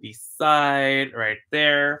the side, right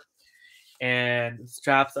there. And the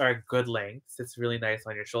straps are a good length. It's really nice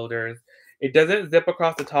on your shoulders. It doesn't zip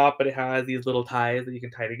across the top, but it has these little ties that you can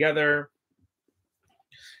tie together.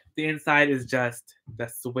 The inside is just the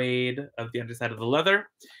suede of the underside of the leather.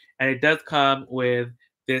 And it does come with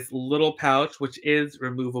this little pouch, which is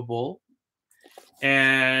removable.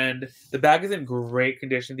 And the bag is in great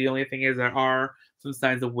condition. The only thing is there are some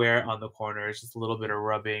signs of wear on the corners, just a little bit of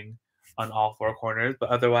rubbing on all four corners. But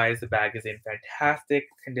otherwise, the bag is in fantastic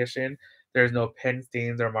condition. There's no pen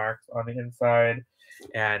stains or marks on the inside.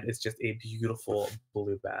 And it's just a beautiful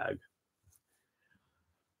blue bag.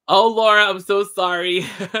 Oh, Laura, I'm so sorry.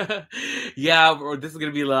 Yeah, this is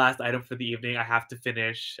going to be the last item for the evening. I have to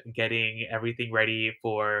finish getting everything ready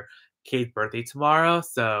for Kate's birthday tomorrow.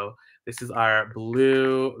 So this is our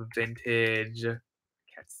blue vintage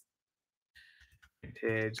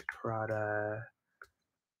Prada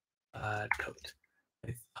tote.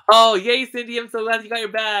 Oh, yay, Cindy. I'm so glad you got your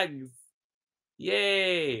bags.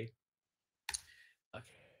 Yay. Okay.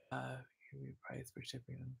 Price for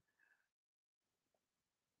shipping.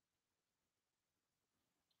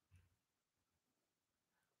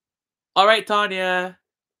 All right, Tanya.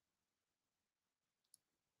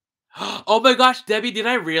 Oh my gosh, Debbie, did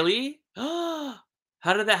I really?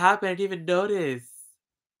 How did that happen? I didn't even notice.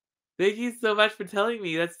 Thank you so much for telling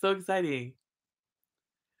me. That's so exciting.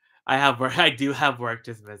 I have work. I do have work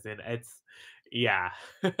just missing. It's, yeah.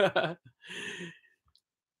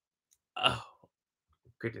 Oh,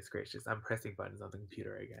 goodness gracious. I'm pressing buttons on the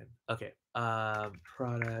computer again. Okay.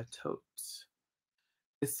 Prada tote.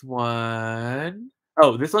 This one.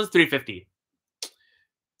 Oh, this one's 350.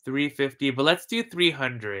 350, but let's do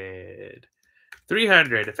 300.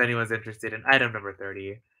 300 if anyone's interested in item number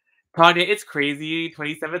 30. Tanya, it's crazy.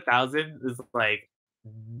 27,000 is like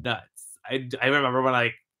nuts. I remember when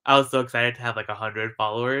like I was so excited to have like 100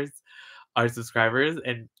 followers or subscribers,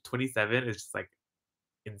 and 27 is just like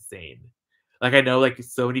insane. Like I know like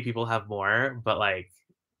so many people have more, but like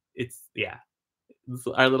it's, yeah.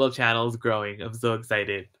 Our little channel is growing. I'm so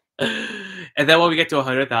excited. And then when we get to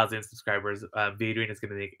 100,000 subscribers, VUITTON is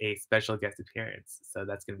going to make a special guest appearance. So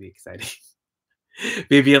that's going to be exciting.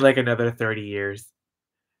 Maybe in like another 30 years.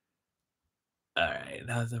 All right,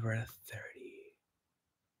 that was over 30.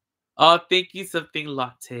 Oh, thank you, something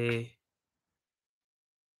latte.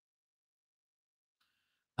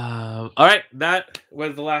 All right, that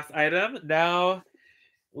was the last item. Now,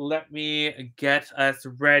 let me get us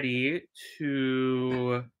ready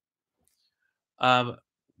to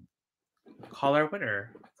call our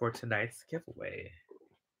winner for tonight's giveaway.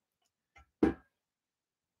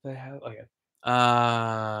 I have, okay.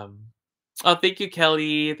 Oh, thank you,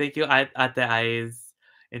 Kelly. Thank you, at the eyes,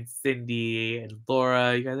 and Cindy and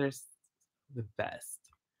Laura. You guys are the best.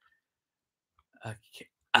 Okay,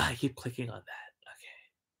 I keep clicking on that. Okay.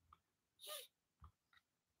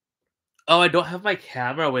 Oh, I don't have my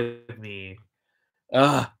camera with me.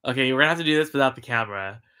 Ugh, okay, we're gonna have to do this without the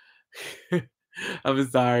camera. I'm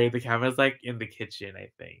sorry, the camera's, like, in the kitchen, I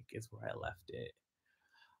think, is where I left it.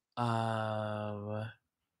 Um,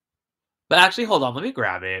 but actually, hold on, let me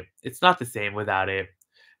grab it. It's not the same without it.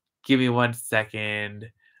 Give me 1 second.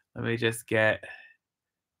 Let me just get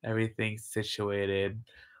everything situated.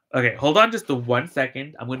 Okay, hold on just the 1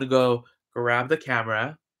 second. I'm gonna go grab the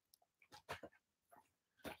camera.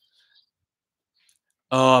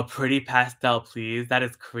 Oh, Pretty Pastel, please. That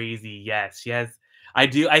is crazy. Yes, she has I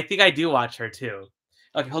think I do watch her too.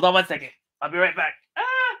 Okay, hold on 1 second. I'll be right back. Ah!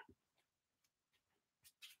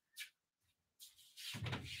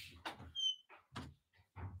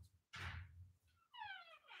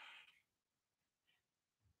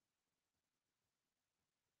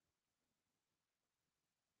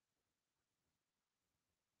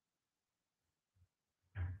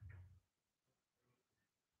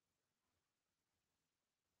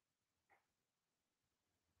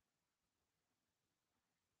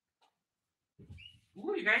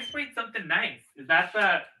 Ooh, you guys sprayed something nice. Is that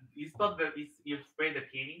the you sprayed the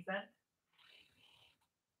peony scent?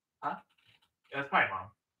 Huh? That's probably mom.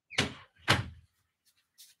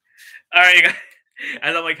 All right, you guys.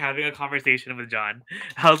 As I'm like having a conversation with John,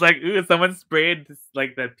 I was like, "Ooh, someone sprayed this,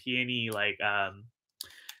 like the peony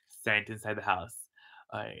scent inside the house."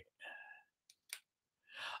 All right.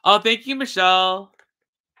 Oh, thank you, Michelle.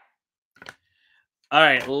 All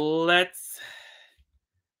right, let's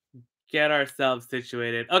get ourselves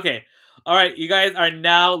situated. Okay. All right, you guys are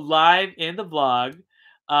now live in the vlog.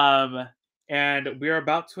 And we are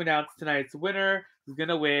about to announce tonight's winner who's going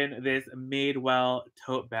to win this Madewell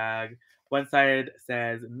tote bag. One side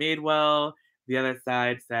says Madewell, the other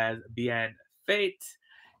side says Bien Fate.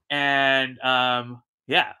 And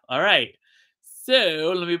yeah, all right.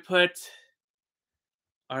 So let me put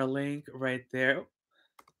our link right there.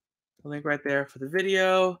 The link right there for the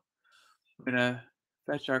video. I'm gonna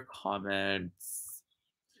fetch our comments.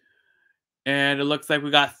 And it looks like we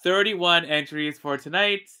got 31 entries for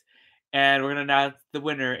tonight. And we're gonna announce the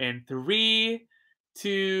winner in 3,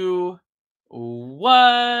 2,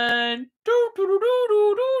 1.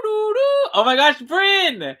 Oh my gosh,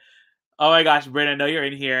 Bryn! Oh my gosh, Bryn, I know you're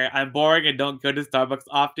in here. I'm boring and don't go to Starbucks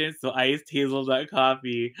often, so iced hazelnut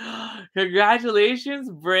coffee. Congratulations,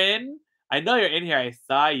 Bryn! I know you're in here. I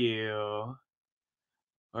saw you.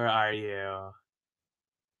 Where are you?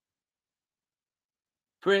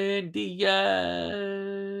 Bryn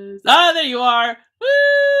Diaz. Ah, there you are.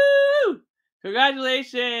 Woo!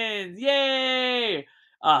 Congratulations! Yay!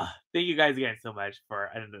 Thank you guys again so much for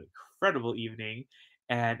an incredible evening.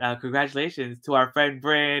 And congratulations to our friend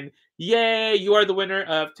Bryn. Yay! You are the winner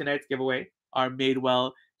of tonight's giveaway, our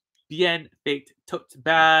Madewell Bien Faked tote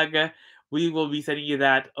bag. We will be sending you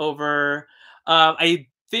that over. I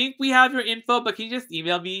think we have your info, but can you just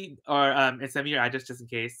email me or and send me your address just in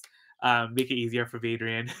case? Make it easier for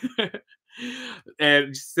Vadrian.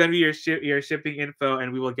 And just send me your shipping info,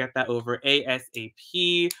 and we will get that over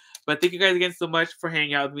ASAP. But thank you guys again so much for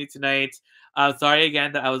hanging out with me tonight. Sorry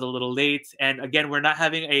again that I was a little late. And again, we're not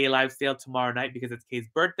having a live sale tomorrow night because it's Kay's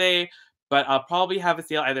birthday. But I'll probably have a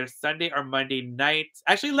sale either Sunday or Monday night.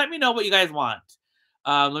 Actually, let me know what you guys want.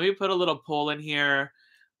 Let me put a little poll in here.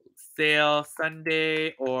 Sale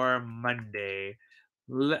Sunday or Monday?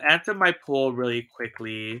 Answer my poll really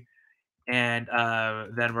quickly, and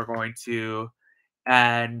then we're going to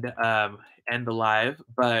end end the live.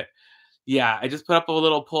 But yeah, I just put up a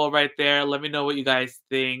little poll right there. Let me know what you guys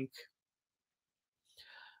think.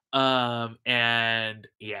 And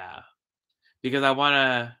yeah, because I want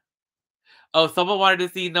to. Oh, someone wanted to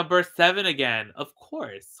see number 7 again. Of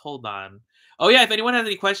course. Hold on. Oh yeah, if anyone has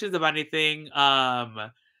any questions about anything,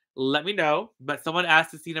 let me know. But someone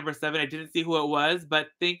asked to see number 7. I didn't see who it was, but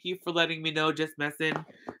thank you for letting me know. Just messing.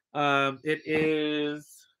 It is.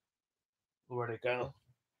 Where'd it go?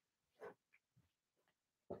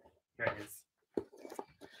 Here it is.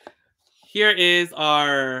 Here is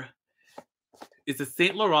our. It's a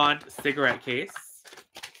Saint Laurent cigarette case.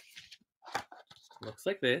 Looks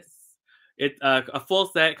like this. It's a full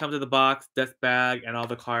set. Comes with the box, dust bag, and all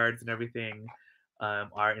the cards and everything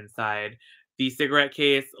are inside. The cigarette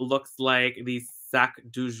case looks like the Sac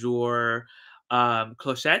du Jour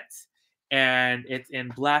clochette, and it's in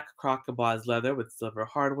black crocabaz leather with silver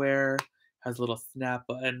hardware. Has a little snap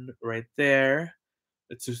button right there.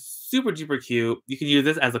 It's just super duper cute. You can use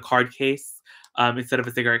this as a card case instead of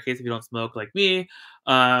a cigarette case if you don't smoke like me.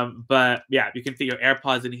 But yeah, you can fit your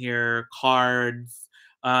AirPods in here, cards,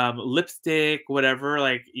 lipstick, whatever.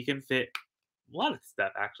 Like you can fit a lot of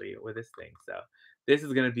stuff actually with this thing. So this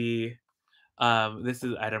is gonna be this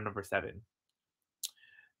is item number 7.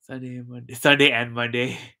 Sunday and Monday. Sunday and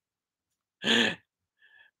Monday.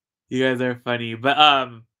 You guys are funny. But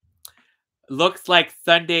looks like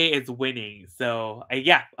Sunday is winning. So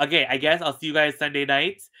yeah, okay, I guess I'll see you guys Sunday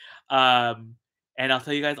night. Um and I'll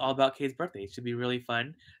tell you guys all about Kay's birthday. It should be really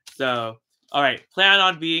fun. So all right, plan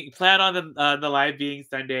on the live being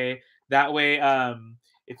Sunday. That way,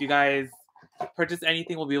 if you guys purchase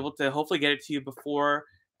anything, we'll be able to hopefully get it to you before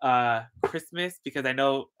Christmas, because I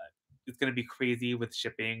know it's gonna be crazy with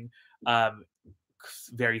shipping. Um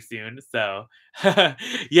very soon. So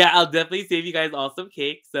yeah, I'll definitely save you guys all some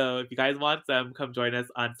cake. So if you guys want some, come join us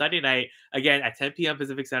on Sunday night again at 10 p.m.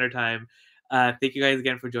 Pacific Standard Time. Thank you guys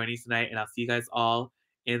again for joining us tonight, and I'll see you guys all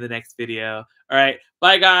in the next video. All right,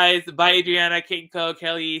 bye guys. Bye Adriana, Kate and Co,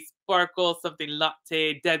 Kelly, Sparkle, Something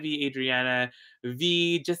Latte, Debbie, Adriana,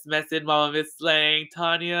 V, Just Message, Mama Miss Slang,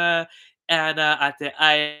 Tanya, Anna, Ate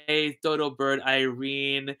Ice, Dodo Bird,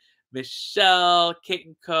 Irene, Michelle, Kate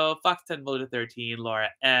and Co, Fox 10 Motor 13, Laura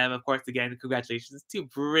M. Of course, again, congratulations to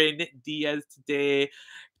Bryn Diaz today,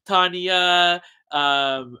 Tanya,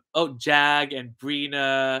 Jag and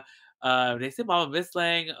Brina. They say Mama Miss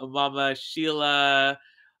Lang, Mama Sheila.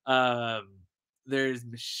 Um, there's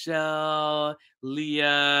Michelle,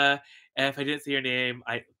 Leah. And if I didn't say your name,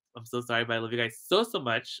 I'm so sorry, but I love you guys so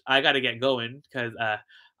much. I gotta get going because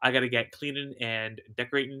I gotta get cleaning and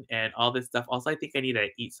decorating and all this stuff. Also, I think I need to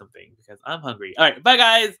eat something because I'm hungry. All right, bye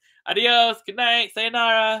guys. Adios. Good night.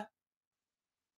 Sayonara.